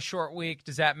cross-country on a short week,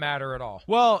 does that matter at all?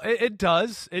 Well, it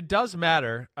does. It does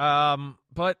matter.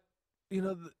 But,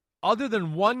 other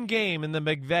than one game in the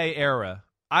McVay era,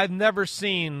 I've never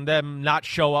seen them not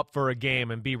show up for a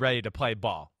game and be ready to play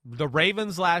ball. The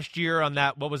Ravens last year on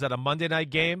that, what was that, a Monday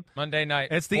night game? Monday night.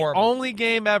 It's the horrible. only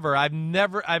game ever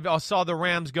I saw the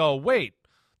Rams go, wait,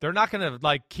 they're not going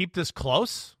to, keep this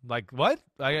close? Like, what?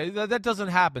 That doesn't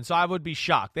happen, so I would be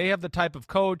shocked. They have the type of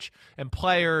coach and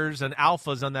players and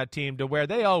alphas on that team to where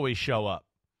they always show up.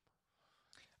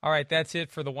 All right, that's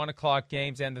it for the 1 o'clock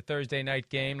games and the Thursday night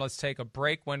game. Let's take a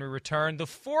break. When we return, the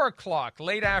 4 o'clock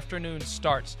late afternoon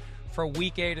starts for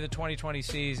Week 8 of the 2020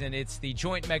 season. It's the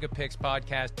Joint Mega Picks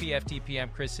podcast,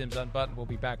 PFTPM. Chris Sims Unbuttoned. We'll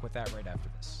be back with that right after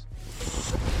this.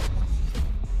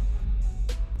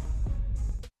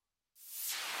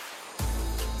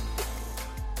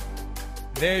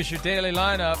 There's your daily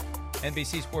lineup.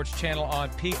 NBC Sports Channel on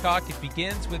Peacock. It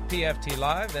begins with PFT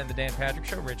Live, then the Dan Patrick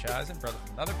Show, Rich Eisen, brother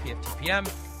from another,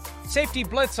 PFTPM. Safety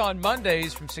Blitz on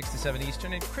Mondays from 6 to 7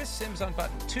 Eastern, and Chris Sims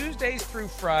Unbuttoned Tuesdays through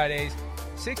Fridays,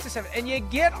 6 to 7. And you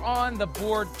get on the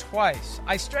board twice.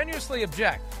 I strenuously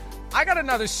object. I got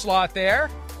another slot there.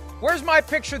 Where's my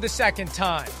picture the second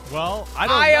time? Well, I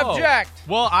don't know. I object.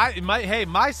 Well,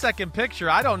 my second picture,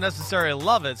 I don't necessarily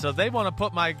love it. So if they want to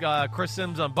put my Chris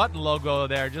Sims Unbuttoned logo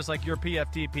there, just like your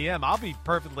PFTPM, I'll be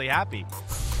perfectly happy.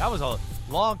 That was a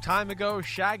long time ago,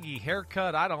 shaggy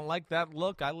haircut. I don't like that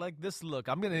look. I like this look.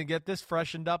 I'm going to get this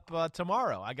freshened up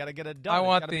tomorrow. I got to get it done.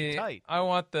 I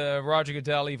want the Roger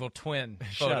Goodell evil twin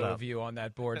photo of you on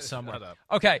that board somewhere. Shut up.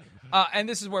 Okay, and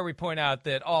this is where we point out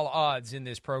that all odds in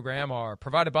this program are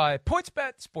provided by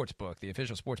PointsBet Sportsbook, the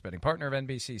official sports betting partner of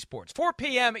NBC Sports. 4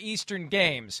 p.m. Eastern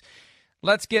games.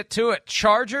 Let's get to it.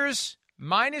 Chargers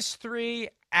 -3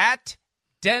 at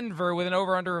Denver with an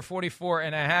over-under of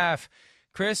 44.5.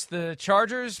 Chris, the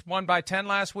Chargers won by 10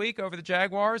 last week over the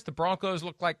Jaguars. The Broncos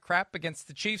look like crap against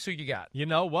the Chiefs. Who you got? You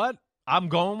know what? I'm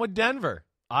going with Denver.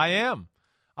 I am.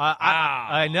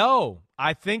 I know.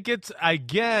 I think it's,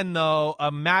 again, though, a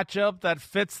matchup that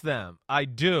fits them. I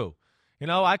do.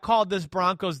 I called this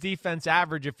Broncos defense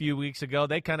average a few weeks ago.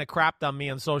 They kind of crapped on me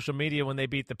on social media when they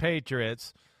beat the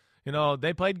Patriots.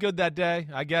 They played good that day.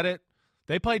 I get it.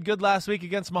 They played good last week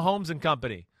against Mahomes and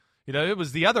company. It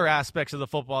was the other aspects of the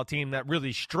football team that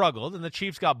really struggled, and the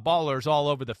Chiefs got ballers all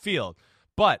over the field.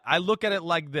 But I look at it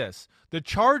like this. The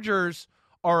Chargers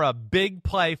are a big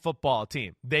play football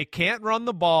team. They can't run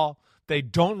the ball. They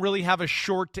don't really have a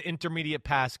short to intermediate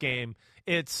pass game.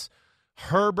 It's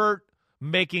Herbert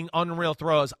making unreal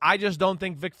throws. I just don't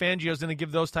think Vic Fangio is going to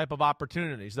give those type of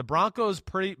opportunities. The Broncos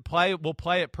will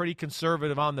play it pretty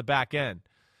conservative on the back end.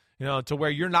 To where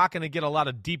you're not going to get a lot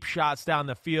of deep shots down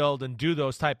the field and do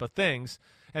those type of things.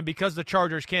 And because the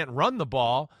Chargers can't run the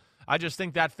ball, I just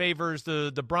think that favors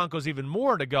the Broncos even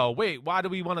more to go, wait, why do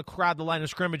we want to crowd the line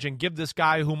of scrimmage and give this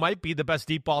guy who might be the best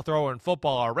deep ball thrower in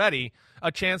football already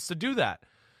a chance to do that?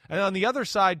 And on the other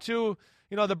side, too,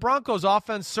 the Broncos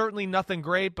offense, certainly nothing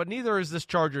great, but neither is this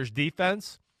Chargers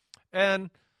defense.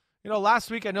 And last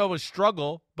week I know it was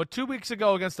struggle, but 2 weeks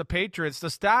ago against the Patriots, the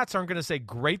stats aren't going to say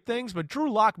great things, but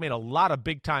Drew Lock made a lot of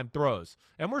big-time throws.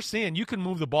 And we're seeing you can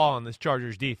move the ball on this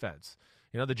Chargers defense.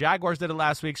 The Jaguars did it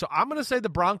last week, so I'm going to say the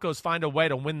Broncos find a way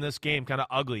to win this game kind of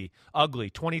ugly,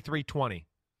 23-20.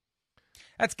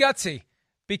 That's gutsy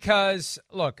because,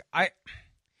 look,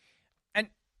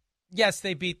 yes,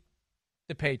 they beat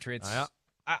the Patriots. Yeah.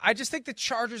 I just think the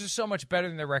Chargers are so much better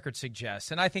than their record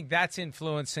suggests, and I think that's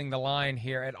influencing the line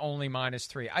here at only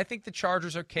 -3. I think the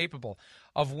Chargers are capable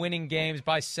of winning games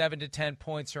by 7 to 10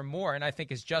 points or more, and I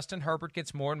think as Justin Herbert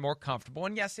gets more and more comfortable,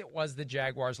 and yes, it was the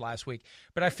Jaguars last week,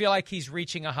 but I feel like he's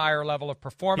reaching a higher level of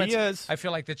performance. He is. I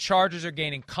feel like the Chargers are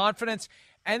gaining confidence,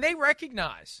 and they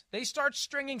recognize. They start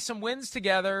stringing some wins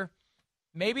together.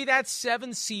 Maybe that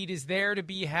 7 seed is there to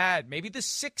be had. Maybe the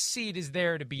 6 seed is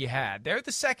there to be had. They're the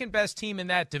second best team in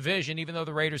that division, even though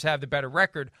the Raiders have the better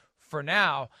record for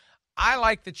now. I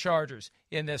like the Chargers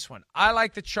in this one. I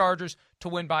like the Chargers to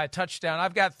win by a touchdown.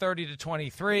 I've got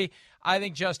 30-23. I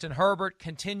think Justin Herbert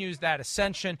continues that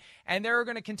ascension, and there are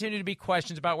going to continue to be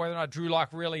questions about whether or not Drew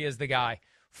Lock really is the guy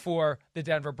for the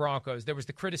Denver Broncos. There was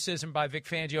the criticism by Vic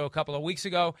Fangio a couple of weeks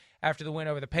ago after the win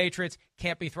over the Patriots.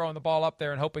 Can't be throwing the ball up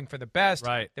there and hoping for the best.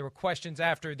 Right. There were questions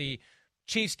after the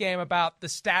Chiefs game about the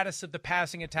status of the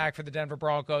passing attack for the Denver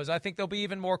Broncos. I think there'll be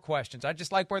even more questions. I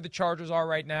just like where the Chargers are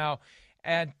right now.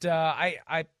 And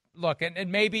I look,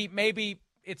 and maybe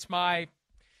it's my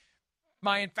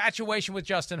my infatuation with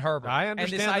Justin Herbert. I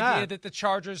understand and this idea that the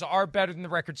Chargers are better than the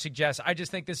record suggests. I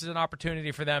just think this is an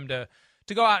opportunity for them to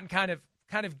go out and kind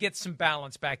of get some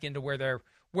balance back into where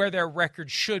their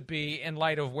record should be in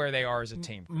light of where they are as a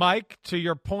team. Mike, to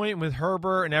your point with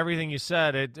Herbert and everything you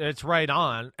said, it's right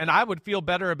on. And I would feel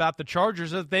better about the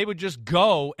Chargers if they would just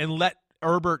go and let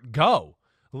Herbert go.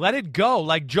 Let it go,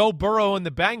 like Joe Burrow and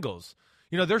the Bengals.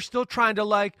 They're still trying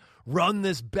to, run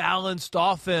this balanced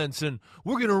offense, and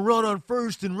we're going to run on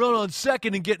first and run on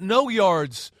second and get no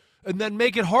yards and then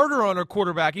make it harder on our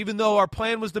quarterback, even though our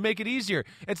plan was to make it easier.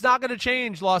 It's not going to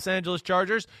change, Los Angeles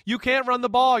Chargers. You can't run the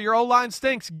ball. Your O-line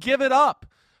stinks. Give it up.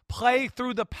 Play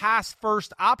through the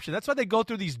pass-first option. That's why they go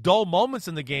through these dull moments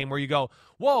in the game where you go,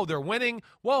 whoa, they're winning.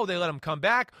 Whoa, they let them come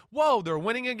back. Whoa, they're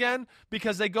winning again,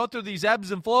 because they go through these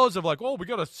ebbs and flows of oh, we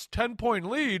got a 10-point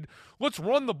lead. Let's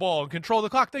run the ball and control the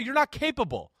clock. No, you're not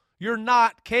capable. You're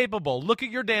not capable. Look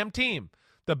at your damn team.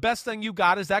 The best thing you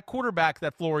got is that quarterback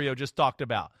that Florio just talked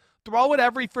about. Throw it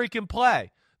every freaking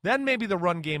play. Then maybe the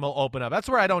run game will open up. That's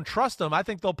where I don't trust them. I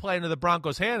think they'll play into the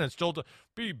Broncos' hand and still to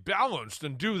be balanced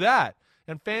and do that.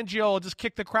 And Fangio will just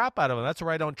kick the crap out of him. That's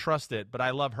where I don't trust it, but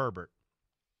I love Herbert.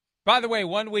 By the way,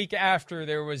 1 week after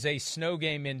there was a snow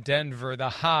game in Denver, the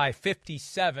high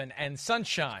 57 and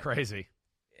sunshine. Crazy.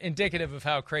 Indicative of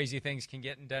how crazy things can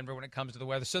get in Denver when it comes to the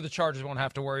weather. So the Chargers won't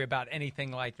have to worry about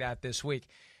anything like that this week.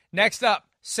 Next up,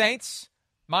 Saints,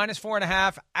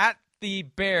 -4.5 at the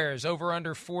Bears, over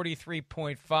under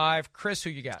 43.5. Chris,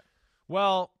 who you got?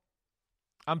 Well,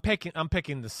 I'm picking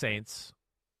the Saints.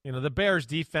 The Bears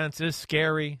defense is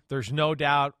scary. There's no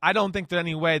doubt. I don't think that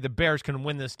any way the Bears can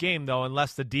win this game, though,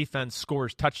 unless the defense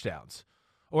scores touchdowns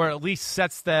or at least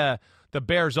sets the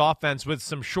Bears offense with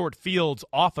some short fields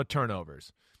off of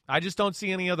turnovers. I just don't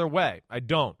see any other way. I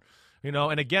don't.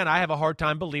 And again, I have a hard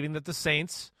time believing that the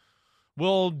Saints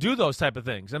will do those type of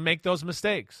things and make those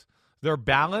mistakes. They're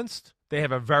balanced. They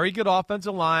have a very good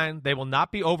offensive line. They will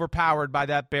not be overpowered by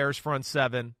that Bears front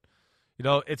seven.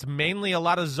 It's mainly a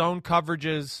lot of zone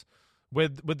coverages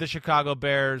with the Chicago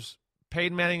Bears.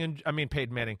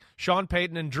 Sean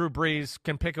Payton and Drew Brees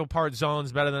can pick apart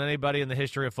zones better than anybody in the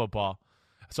history of football.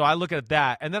 So I look at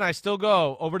that. And then I still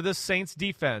go over to this Saints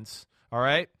defense, all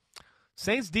right?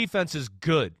 Saints defense is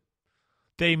good.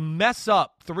 They mess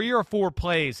up 3 or 4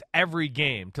 plays every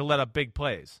game to let up big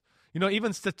plays.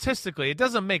 Even statistically, it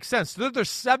doesn't make sense. They're their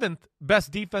 7th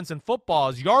best defense in football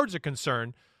as yards are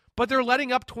concerned, but they're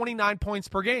letting up 29 points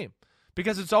per game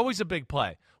because it's always a big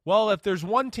play. Well, if there's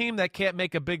one team that can't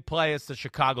make a big play, it's the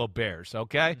Chicago Bears,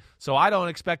 okay? So I don't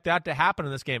expect that to happen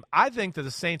in this game. I think that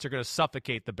the Saints are going to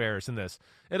suffocate the Bears in this.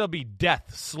 It'll be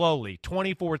death slowly,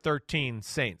 24-13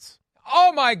 Saints.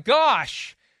 Oh, my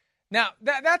gosh. Now,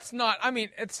 that's not –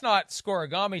 it's not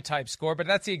scoregami-type score, but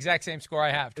that's the exact same score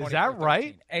I have. Is that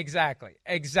right? Exactly.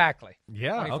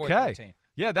 Yeah, okay. 13.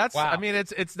 Yeah, that's wow.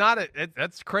 It's not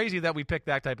that's crazy that we picked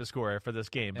that type of score for this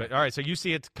game. But all right, so you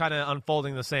see it's kind of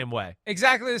unfolding the same way.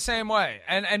 Exactly the same way.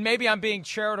 And maybe I'm being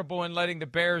charitable in letting the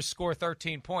Bears score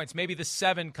 13 points. Maybe the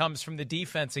 7 comes from the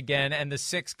defense again and the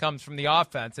 6 comes from the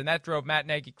offense, and that drove Matt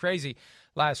Nagy crazy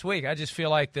last week. I just feel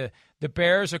like the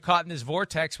Bears are caught in this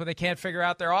vortex where they can't figure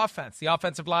out their offense. The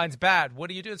offensive line's bad. What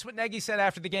do you do? It's what Nagy said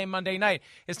after the game Monday night.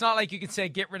 It's not like you can say,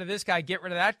 get rid of this guy, get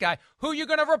rid of that guy. Who are you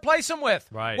going to replace him with?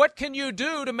 Right. What can you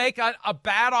do to make a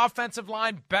bad offensive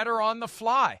line better on the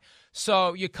fly?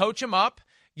 So you coach him up.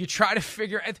 You try to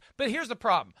figure it. But here's the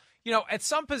problem. At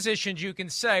some positions you can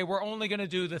say we're only going to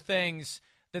do the things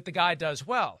that the guy does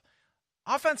well.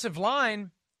 Offensive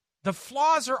line, the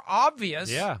flaws are obvious.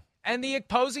 Yeah. And the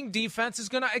opposing defense is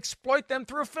going to exploit them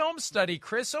through a film study,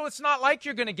 Chris, so it's not like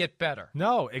you're going to get better.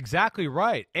 No, exactly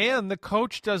right. And the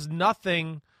coach does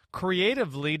nothing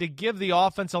creatively to give the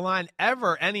offensive line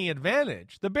ever any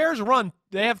advantage. The Bears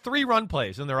they have 3 run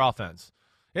plays in their offense.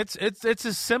 It's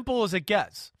as simple as it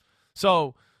gets.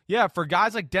 So, yeah, for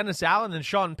guys like Dennis Allen and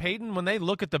Sean Payton, when they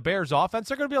look at the Bears offense,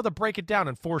 they're going to be able to break it down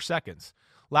in 4 seconds.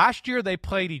 Last year they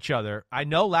played each other. I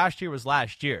know last year was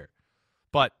last year,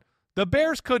 but the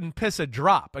Bears couldn't piss a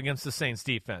drop against the Saints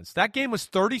defense. That game was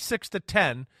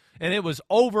 36-10, and it was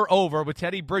over with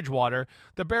Teddy Bridgewater.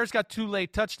 The Bears got 2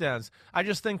 late touchdowns. I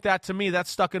just think that, to me,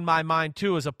 that's stuck in my mind,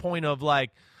 too, as a point of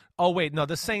oh, wait, no,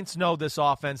 the Saints know this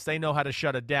offense. They know how to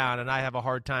shut it down, and I have a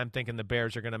hard time thinking the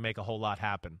Bears are going to make a whole lot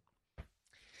happen.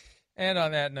 And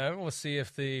on that note, we'll see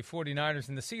if the 49ers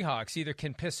and the Seahawks either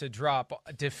can piss a drop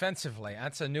defensively.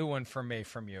 That's a new one for me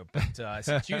from you. But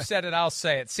since you said it, I'll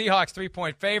say it. Seahawks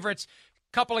 3-point favorites.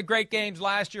 Couple of great games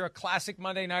last year, a classic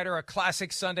Monday nighter, a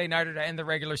classic Sunday nighter to end the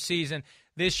regular season.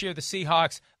 This year, the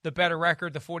Seahawks, the better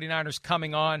record, the 49ers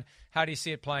coming on. How do you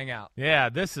see it playing out? Yeah,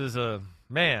 this is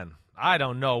I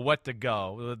don't know what to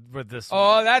go with this.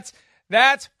 Oh,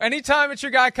 that's anytime it's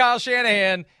your guy Kyle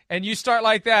Shanahan and you start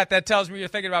like that tells me you're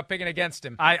thinking about picking against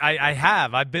him. I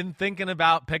have. I've been thinking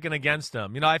about picking against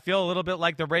him. I feel a little bit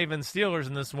like the Ravens Steelers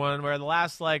in this one, where the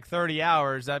last 30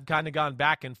 hours I've kind of gone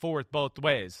back and forth both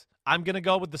ways. I'm going to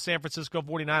go with the San Francisco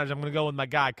 49ers. I'm going to go with my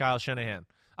guy Kyle Shanahan.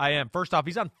 I am. First off,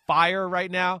 he's on fire right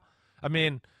now. I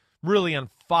mean, really on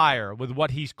fire with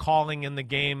what he's calling in the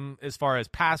game as far as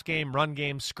pass game, run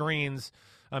game, screens.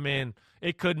 I mean,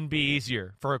 it couldn't be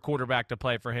easier for a quarterback to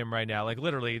play for him right now.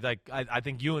 Literally, I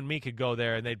think you and me could go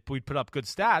there and we'd put up good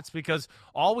stats, because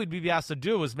all we'd be asked to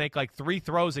do is make 3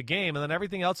 throws a game, and then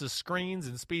everything else is screens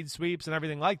and speed sweeps and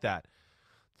everything like that.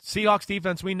 Seahawks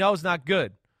defense, we know, is not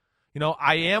good.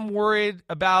 I am worried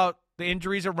about the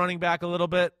injuries at running back a little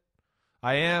bit.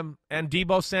 I am, and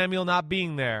Deebo Samuel not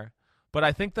being there. But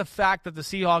I think the fact that the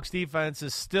Seahawks defense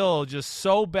is still just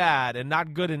so bad and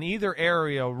not good in either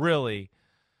area, really,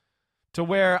 to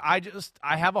where I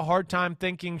have a hard time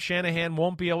thinking Shanahan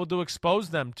won't be able to expose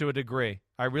them to a degree.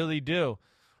 I really do.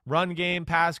 Run game,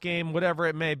 pass game, whatever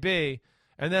it may be.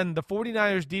 And then the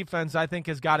 49ers defense, I think,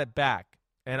 has got it back.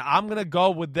 And I'm going to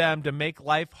go with them to make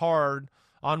life hard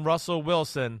on Russell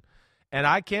Wilson. And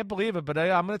I can't believe it, but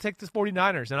I'm going to take the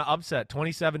 49ers in an upset,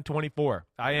 27-24.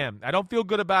 I am. I don't feel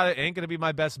good about it. It ain't going to be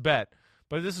my best bet.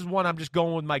 But this is one I'm just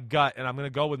going with my gut, and I'm going to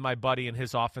go with my buddy and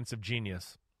his offensive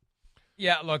genius.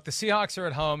 Yeah, look, the Seahawks are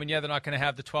at home, and they're not going to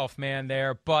have the 12th man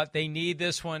there, but they need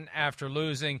this one after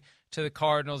losing to the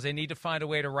Cardinals. They need to find a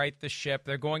way to right the ship.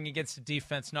 They're going against a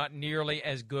defense not nearly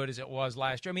as good as it was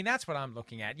last year. I mean, that's what I'm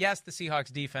looking at. Yes, the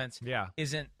Seahawks defense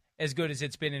isn't as good as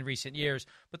it's been in recent years,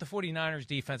 but the 49ers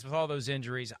defense, with all those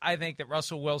injuries, I think that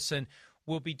Russell Wilson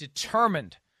will be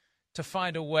determined to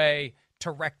find a way to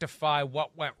rectify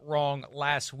what went wrong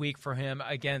last week for him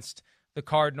against the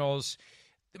Cardinals.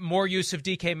 More use of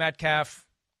DK Metcalf.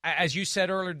 As you said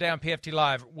earlier down PFT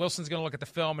Live, Wilson's going to look at the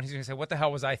film and he's going to say, what the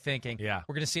hell was I thinking? Yeah.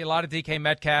 We're going to see a lot of DK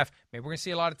Metcalf. Maybe we're going to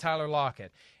see a lot of Tyler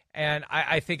Lockett. And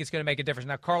I think it's going to make a difference.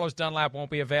 Now, Carlos Dunlap won't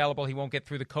be available. He won't get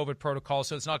through the COVID protocol,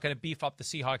 so it's not going to beef up the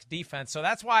Seahawks defense. So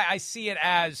that's why I see it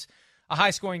as a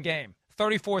high-scoring game.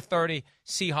 34-30,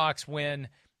 Seahawks win.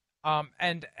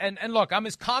 And look, I'm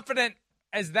as confident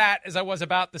as I was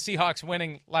about the Seahawks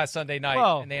winning last Sunday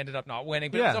night, and they ended up not winning.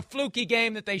 But it was a fluky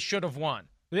game that they should have won.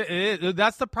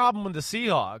 That's the problem with the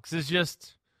Seahawks, is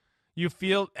just you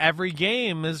feel every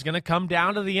game is going to come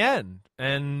down to the end.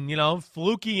 And,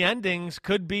 fluky endings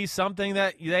could be something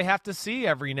that they have to see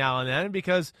every now and then,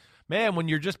 because, man, when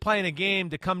you're just playing a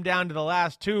game to come down to the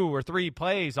last 2 or 3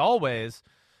 plays always,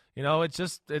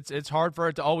 it's hard for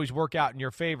it to always work out in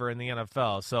your favor in the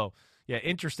NFL. So, yeah,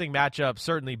 interesting matchup,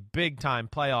 certainly big-time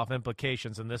playoff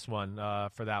implications in this one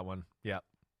for that one. Yeah.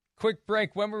 Quick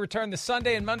break. When we return, the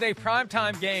Sunday and Monday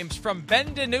primetime games from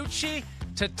Ben DiNucci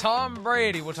to Tom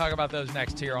Brady. We'll talk about those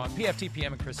next here on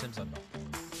PFTPM and Chris Sims Unbound.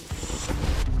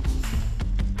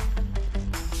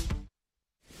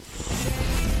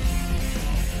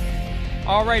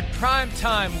 All right,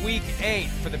 primetime week 8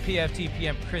 for the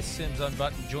PFTPM Chris Sims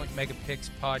Unbuttoned Joint Mega Picks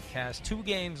podcast. 2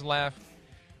 games left.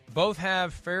 Both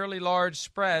have fairly large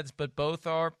spreads, but both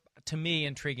are, to me,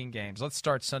 intriguing games. Let's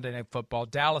start Sunday Night Football.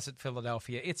 Dallas at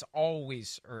Philadelphia. It's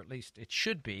always, or at least it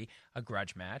should be, a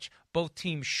grudge match. Both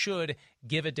teams should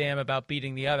give a damn about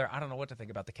beating the other. I don't know what to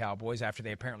think about the Cowboys after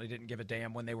they apparently didn't give a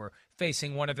damn when they were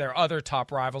facing one of their other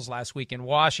top rivals last week in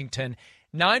Washington.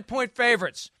 9-point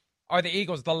favorites are the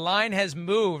Eagles. The line has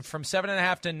moved from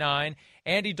 7.5 to 9.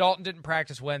 Andy Dalton didn't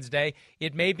practice Wednesday.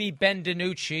 It may be Ben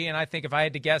DiNucci, and I think if I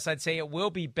had to guess, I'd say it will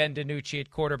be Ben DiNucci at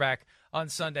quarterback on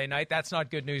Sunday night. That's not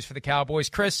good news for the Cowboys.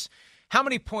 Chris, how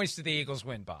many points do the Eagles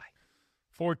win by?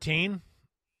 14,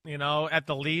 at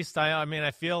the least.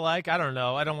 I feel like, I don't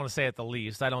know. I don't want to say at the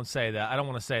least. I don't say that. I don't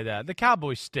want to say that. The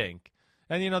Cowboys stink.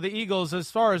 And, the Eagles,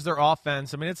 as far as their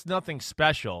offense, it's nothing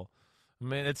special.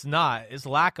 It's not. It's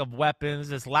lack of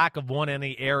weapons. It's lack of one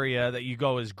any area that you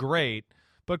go is great.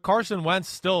 But Carson Wentz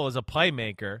still is a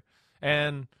playmaker,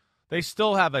 and they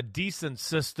still have a decent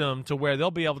system to where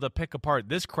they'll be able to pick apart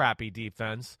this crappy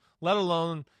defense, let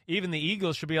alone even the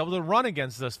Eagles should be able to run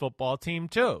against this football team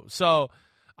too. So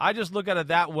I just look at it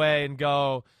that way and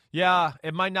go, yeah,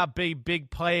 it might not be big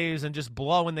plays and just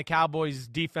blowing the Cowboys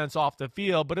defense off the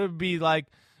field, but it would be like,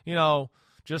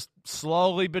 just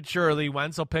slowly but surely,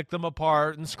 Wentz will pick them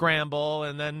apart and scramble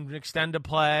and then extend a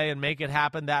play and make it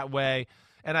happen that way.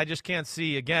 And I just can't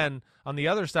see, again, on the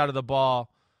other side of the ball,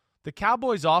 the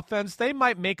Cowboys offense, they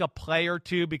might make a play or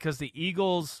two because the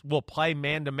Eagles will play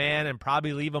man-to-man and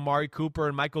probably leave Amari Cooper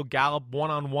and Michael Gallup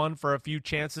one-on-one for a few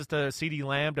chances to CeeDee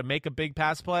Lamb to make a big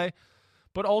pass play.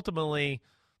 But ultimately,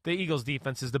 the Eagles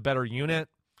defense is the better unit.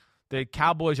 The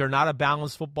Cowboys are not a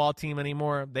balanced football team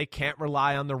anymore. They can't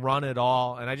rely on the run at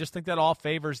all. And I just think that all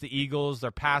favors the Eagles.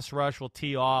 Their pass rush will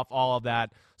tee off, all of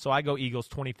that. So I go Eagles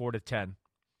 24-10.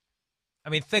 I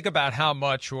mean, think about how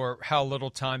much or how little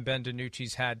time Ben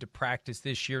DiNucci's had to practice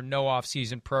this year. No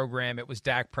offseason program. It was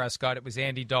Dak Prescott. It was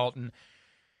Andy Dalton.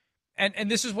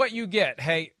 And this is what you get.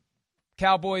 Hey,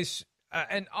 Cowboys,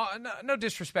 no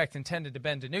disrespect intended to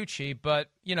Ben DiNucci,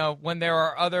 but, you know, when there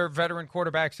are other veteran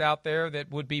quarterbacks out there that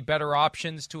would be better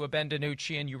options to a Ben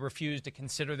DiNucci and you refuse to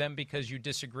consider them because you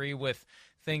disagree with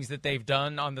things that they've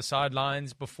done on the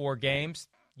sidelines before games,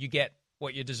 you get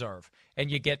what you deserve. And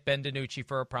you get Ben DiNucci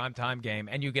for a primetime game,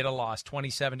 and you get a loss.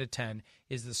 27-10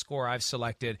 is the score I've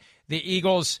selected. The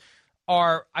Eagles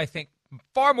are, I think,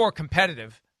 far more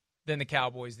competitive than the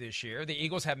Cowboys this year. The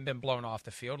Eagles haven't been blown off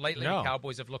the field. Lately, The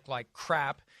Cowboys have looked like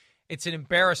crap. It's an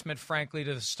embarrassment, frankly,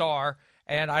 to the star,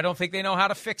 and I don't think they know how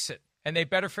to fix it. And they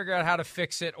better figure out how to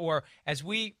fix it, or as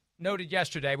we noted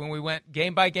yesterday when we went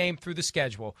game by game through the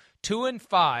schedule,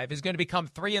 2-5 is going to become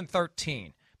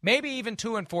 3-13. Maybe even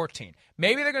 2-14.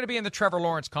 Maybe they're going to be in the Trevor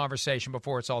Lawrence conversation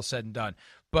before it's all said and done.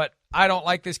 But I don't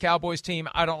like this Cowboys team.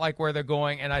 I don't like where they're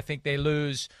going, and I think they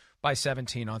lose by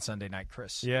 17 on Sunday night,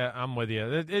 Chris. Yeah, I'm with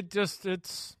you.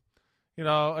 It's you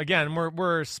know, again,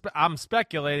 I'm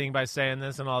speculating by saying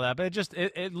this and all that, but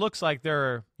it looks like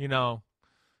they're, you know,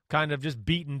 kind of just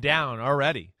beaten down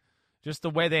already. Just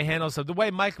the way they handle stuff. The way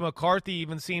Mike McCarthy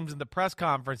even seems in the press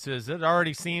conferences, it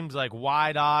already seems like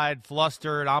wide-eyed,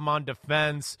 flustered, I'm on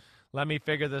defense, let me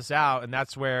figure this out. And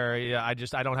that's where I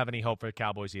don't have any hope for the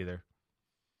Cowboys either.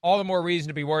 All the more reason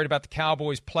to be worried about the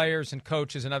Cowboys players and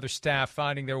coaches and other staff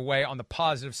finding their way on the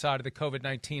positive side of the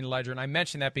COVID-19 ledger. And I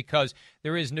mention that because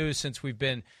there is news since we've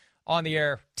been on the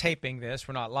air taping this.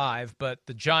 We're not live, but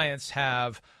the Giants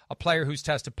have a player who's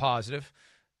tested positive.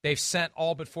 They've sent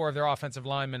all but 4 of their offensive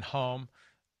linemen home,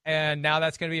 and now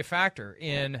that's going to be a factor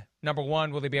in, number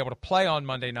one, will they be able to play on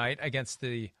Monday night against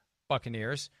the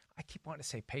Buccaneers? I keep wanting to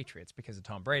say Patriots because of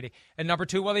Tom Brady. And number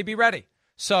two, will they be ready?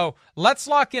 So let's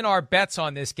lock in our bets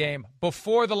on this game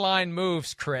before the line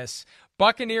moves, Chris.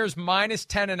 Buccaneers minus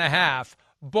 10.5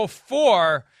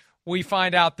 before we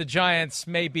find out the Giants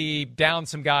may be down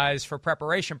some guys for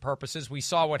preparation purposes. We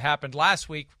saw what happened last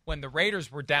week when the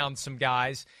Raiders were down some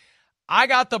guys. I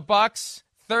got the Bucs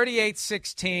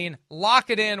 38-16. Lock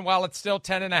it in while it's still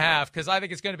 10.5 because I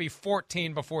think it's going to be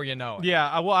 14 before you know it.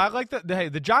 Yeah, well, I like that. Hey,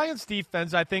 the Giants'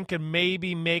 defense, I think, can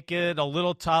maybe make it a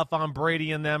little tough on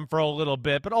Brady and them for a little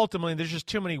bit, but ultimately there's just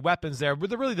too many weapons there.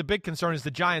 But really the big concern is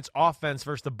the Giants' offense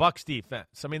versus the Bucs'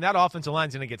 defense. I mean, that offensive line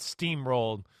is going to get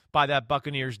steamrolled by that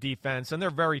Buccaneers defense, and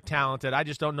they're very talented. I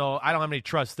just don't know. I don't have any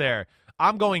trust there.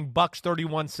 I'm going Bucs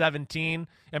 31-17,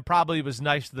 and probably was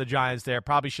nice to the Giants there.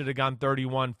 Probably should have gone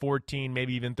 31-14,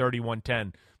 maybe even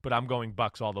 31-10, but I'm going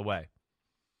Bucs all the way.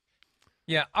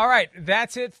 Yeah, all right.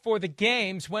 That's it for the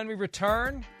games. When we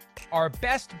return, our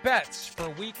best bets for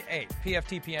Week 8.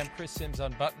 PFTPM, Chris Sims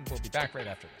Unbuttoned. We'll be back right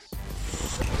after this.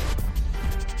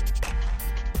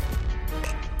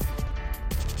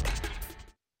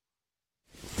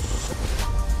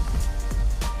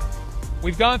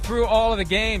 We've gone through all of the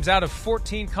games. Out of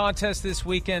 14 contests this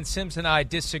weekend, Sims and I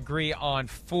disagree on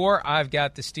 4. I've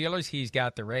got the Steelers. He's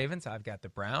got the Ravens. I've got the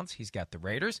Browns. He's got the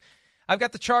Raiders. I've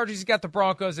got the Chargers. He's got the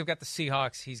Broncos. I've got the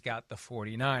Seahawks. He's got the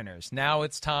 49ers. Now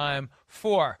it's time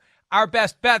for our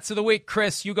best bets of the week.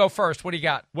 Chris, you go first. What do you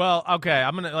got? Well, okay,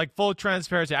 I'm going to, full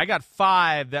transparency, I got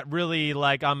 5 that really,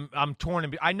 I'm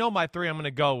torn. I know my 3 I'm going to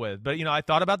go with, but, I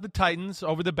thought about the Titans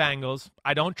over the Bengals.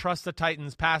 I don't trust the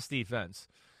Titans' pass defense.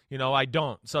 I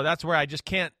don't. So that's where I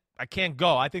can't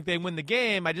go. I think they win the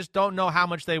game. I just don't know how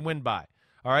much they win by.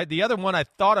 All right. The other one I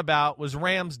thought about was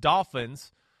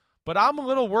Rams-Dolphins, but I'm a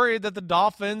little worried that the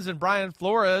Dolphins and Brian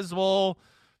Flores will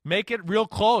make it real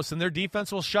close and their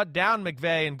defense will shut down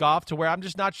McVay and Goff to where I'm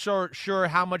just not sure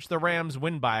how much the Rams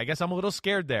win by. I guess I'm a little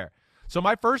scared there. So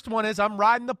my first one is I'm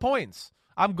riding the points.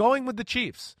 I'm going with the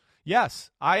Chiefs.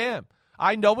 Yes, I am.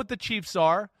 I know what the Chiefs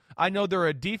are. I know they're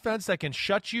a defense that can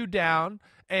shut you down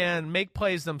and make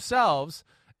plays themselves.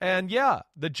 And, yeah,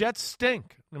 the Jets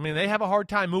stink. I mean, they have a hard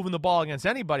time moving the ball against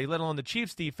anybody, let alone the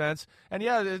Chiefs' defense. And,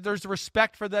 yeah, there's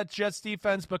respect for that Jets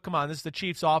defense, but come on, this is the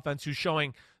Chiefs' offense who's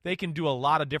showing they can do a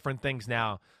lot of different things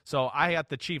now. So I got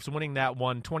the Chiefs winning that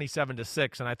one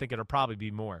 27-6, and I think it'll probably be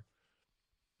more.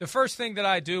 The first thing that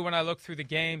I do when I look through the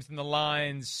games and the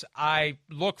lines, I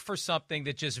look for something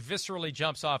that just viscerally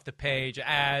jumps off the page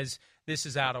as this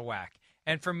is out of whack.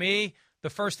 And for me, the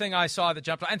first thing I saw that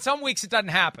jumped, and some weeks it doesn't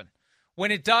happen.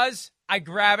 When it does, I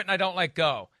grab it and I don't let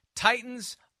go.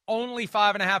 Titans only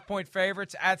 5.5-point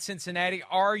favorites at Cincinnati.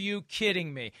 Are you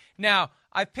kidding me? Now,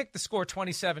 I picked the score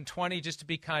 27-20 just to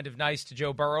be kind of nice to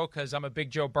Joe Burrow because I'm a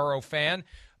big Joe Burrow fan,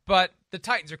 but the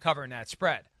Titans are covering that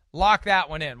spread. Lock that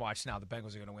one in. Watch now, the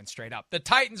Bengals are going to win straight up. The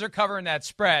Titans are covering that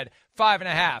spread,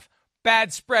 5.5.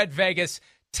 Bad spread, Vegas.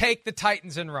 Take the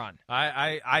Titans and run.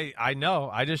 I know.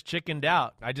 I just chickened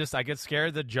out. I get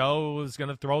scared that Joe is going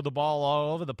to throw the ball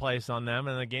all over the place on them,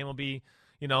 and the game will be,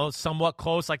 somewhat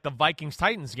close, like the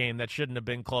Vikings-Titans game that shouldn't have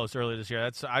been close earlier this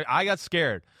year. I got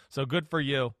scared. So good for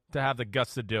you to have the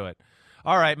guts to do it.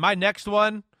 All right, my next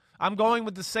one, I'm going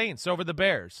with the Saints over the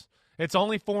Bears. It's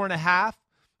only 4.5.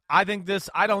 I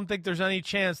don't think there's any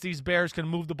chance these Bears can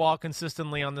move the ball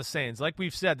consistently on the Saints. Like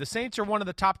we've said, the Saints are one of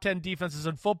the top 10 defenses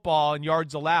in football in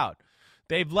yards allowed.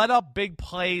 They've let up big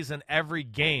plays in every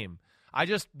game.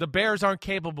 The Bears aren't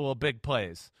capable of big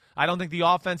plays. I don't think the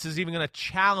offense is even going to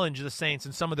challenge the Saints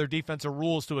in some of their defensive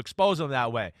rules to expose them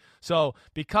that way. So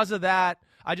because of that,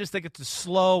 I just think it's a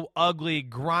slow, ugly,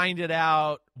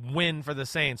 grind-it-out win for the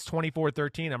Saints.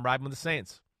 24-13, I'm riding with the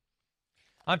Saints.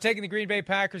 I'm taking the Green Bay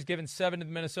Packers, giving 7 to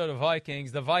the Minnesota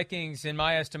Vikings. The Vikings, in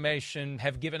my estimation,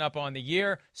 have given up on the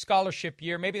year, scholarship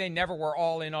year. Maybe they never were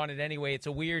all in on it anyway. It's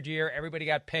a weird year. Everybody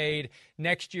got paid.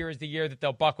 Next year is the year that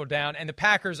they'll buckle down. And the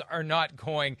Packers are not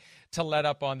going to let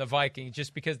up on the Vikings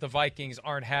just because the Vikings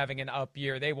aren't having an up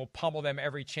year. They will pummel them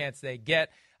every chance they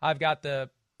get. I've got the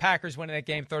Packers winning that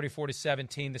game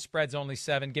 34-17. The spread's only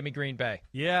 7. Give me Green Bay.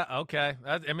 Yeah, okay.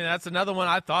 That's another one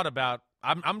I thought about.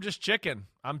 I'm just chicken.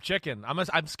 I'm chicken.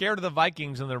 I'm scared of the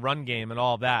Vikings in the run game and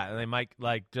all that, and they might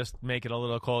just make it a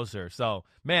little closer. So,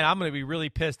 man, I'm going to be really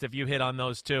pissed if you hit on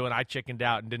those two and I chickened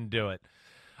out and didn't do it.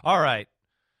 All right,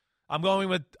 I'm going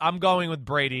with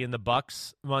Brady and the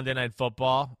Bucs Monday Night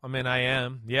Football. I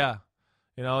am. Yeah,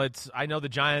 I know the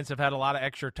Giants have had a lot of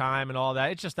extra time and all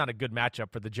that. It's just not a good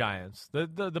matchup for the Giants. The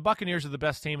Buccaneers are the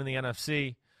best team in the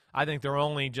NFC. I think they're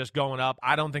only just going up.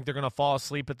 I don't think they're going to fall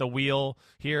asleep at the wheel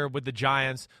here with the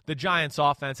Giants. The Giants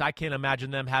offense, I can't imagine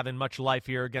them having much life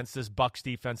here against this Bucs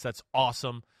defense. That's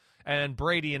awesome. And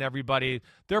Brady and everybody,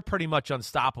 they're pretty much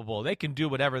unstoppable. They can do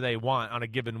whatever they want on a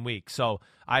given week. So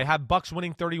I have Bucs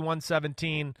winning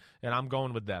 31-17, and I'm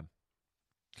going with them.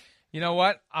 You know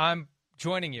what? I'm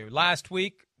joining you. Last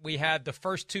week, we had the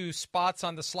first 2 spots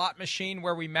on the slot machine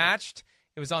where we matched.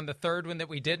 It was on the third one that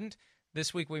we didn't.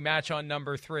 This week we match on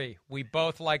number 3. We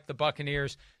both like the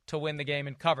Buccaneers to win the game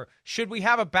and cover. Should we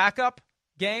have a backup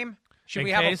game? Should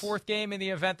we have a 4th game in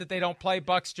the event that they don't play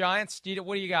Bucs-Giants?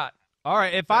 What do you got? All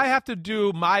right, if I have to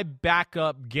do my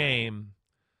backup game,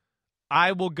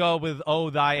 I will go with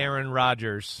thy Aaron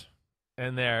Rodgers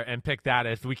in there and pick that.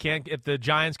 If the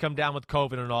Giants come down with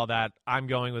COVID and all that, I'm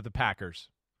going with the Packers.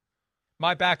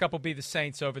 My backup will be the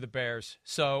Saints over the Bears.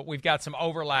 So we've got some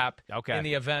overlap in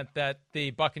the event that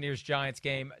the Buccaneers-Giants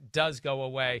game does go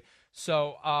away.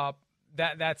 So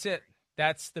that's it.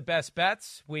 That's the best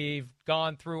bets. We've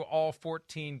gone through all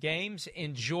 14 games.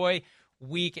 Enjoy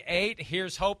Week 8.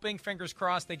 Here's hoping, fingers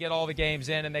crossed, they get all the games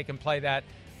in and they can play that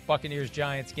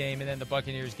Buccaneers-Giants game, and then the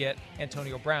Buccaneers get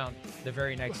Antonio Brown the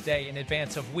very next day in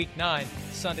advance of Week 9,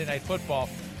 Sunday Night Football.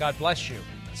 God bless you,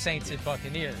 Saints and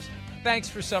Buccaneers. Thanks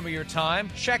for some of your time.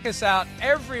 Check us out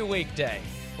every weekday,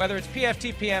 whether it's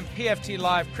PFT PM, PFT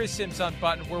Live, Chris Sims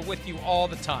Unbuttoned. We're with you all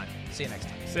the time. See you next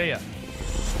time. See ya.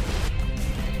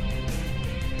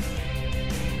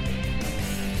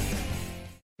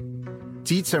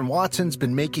 Dietz & Watson's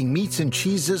been making meats and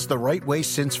cheeses the right way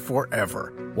since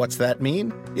forever. What's that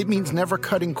mean? It means never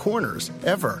cutting corners,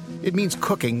 ever. It means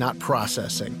cooking, not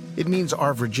processing. It means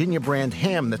our Virginia brand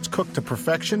ham that's cooked to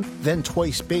perfection, then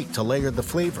twice baked to layer the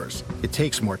flavors. It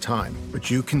takes more time, but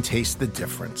you can taste the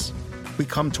difference. We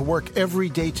come to work every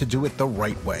day to do it the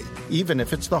right way, even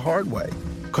if it's the hard way.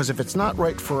 Because if it's not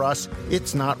right for us,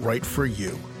 it's not right for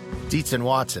you. Dietz &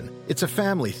 Watson, it's a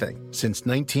family thing since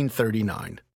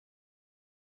 1939.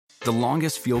 The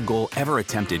longest field goal ever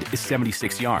attempted is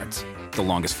 76 yards. The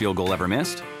longest field goal ever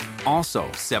missed? Also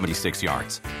 76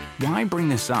 yards. Why bring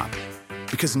this up?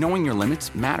 Because knowing your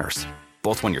limits matters,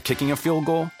 both when you're kicking a field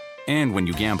goal and when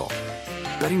you gamble.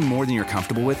 Betting more than you're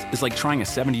comfortable with is like trying a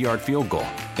 70-yard field goal.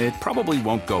 It probably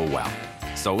won't go well.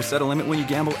 So set a limit when you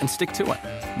gamble and stick to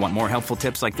it. Want more helpful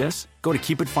tips like this? Go to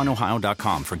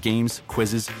keepitfunohio.com for games,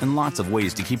 quizzes, and lots of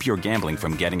ways to keep your gambling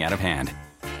from getting out of hand.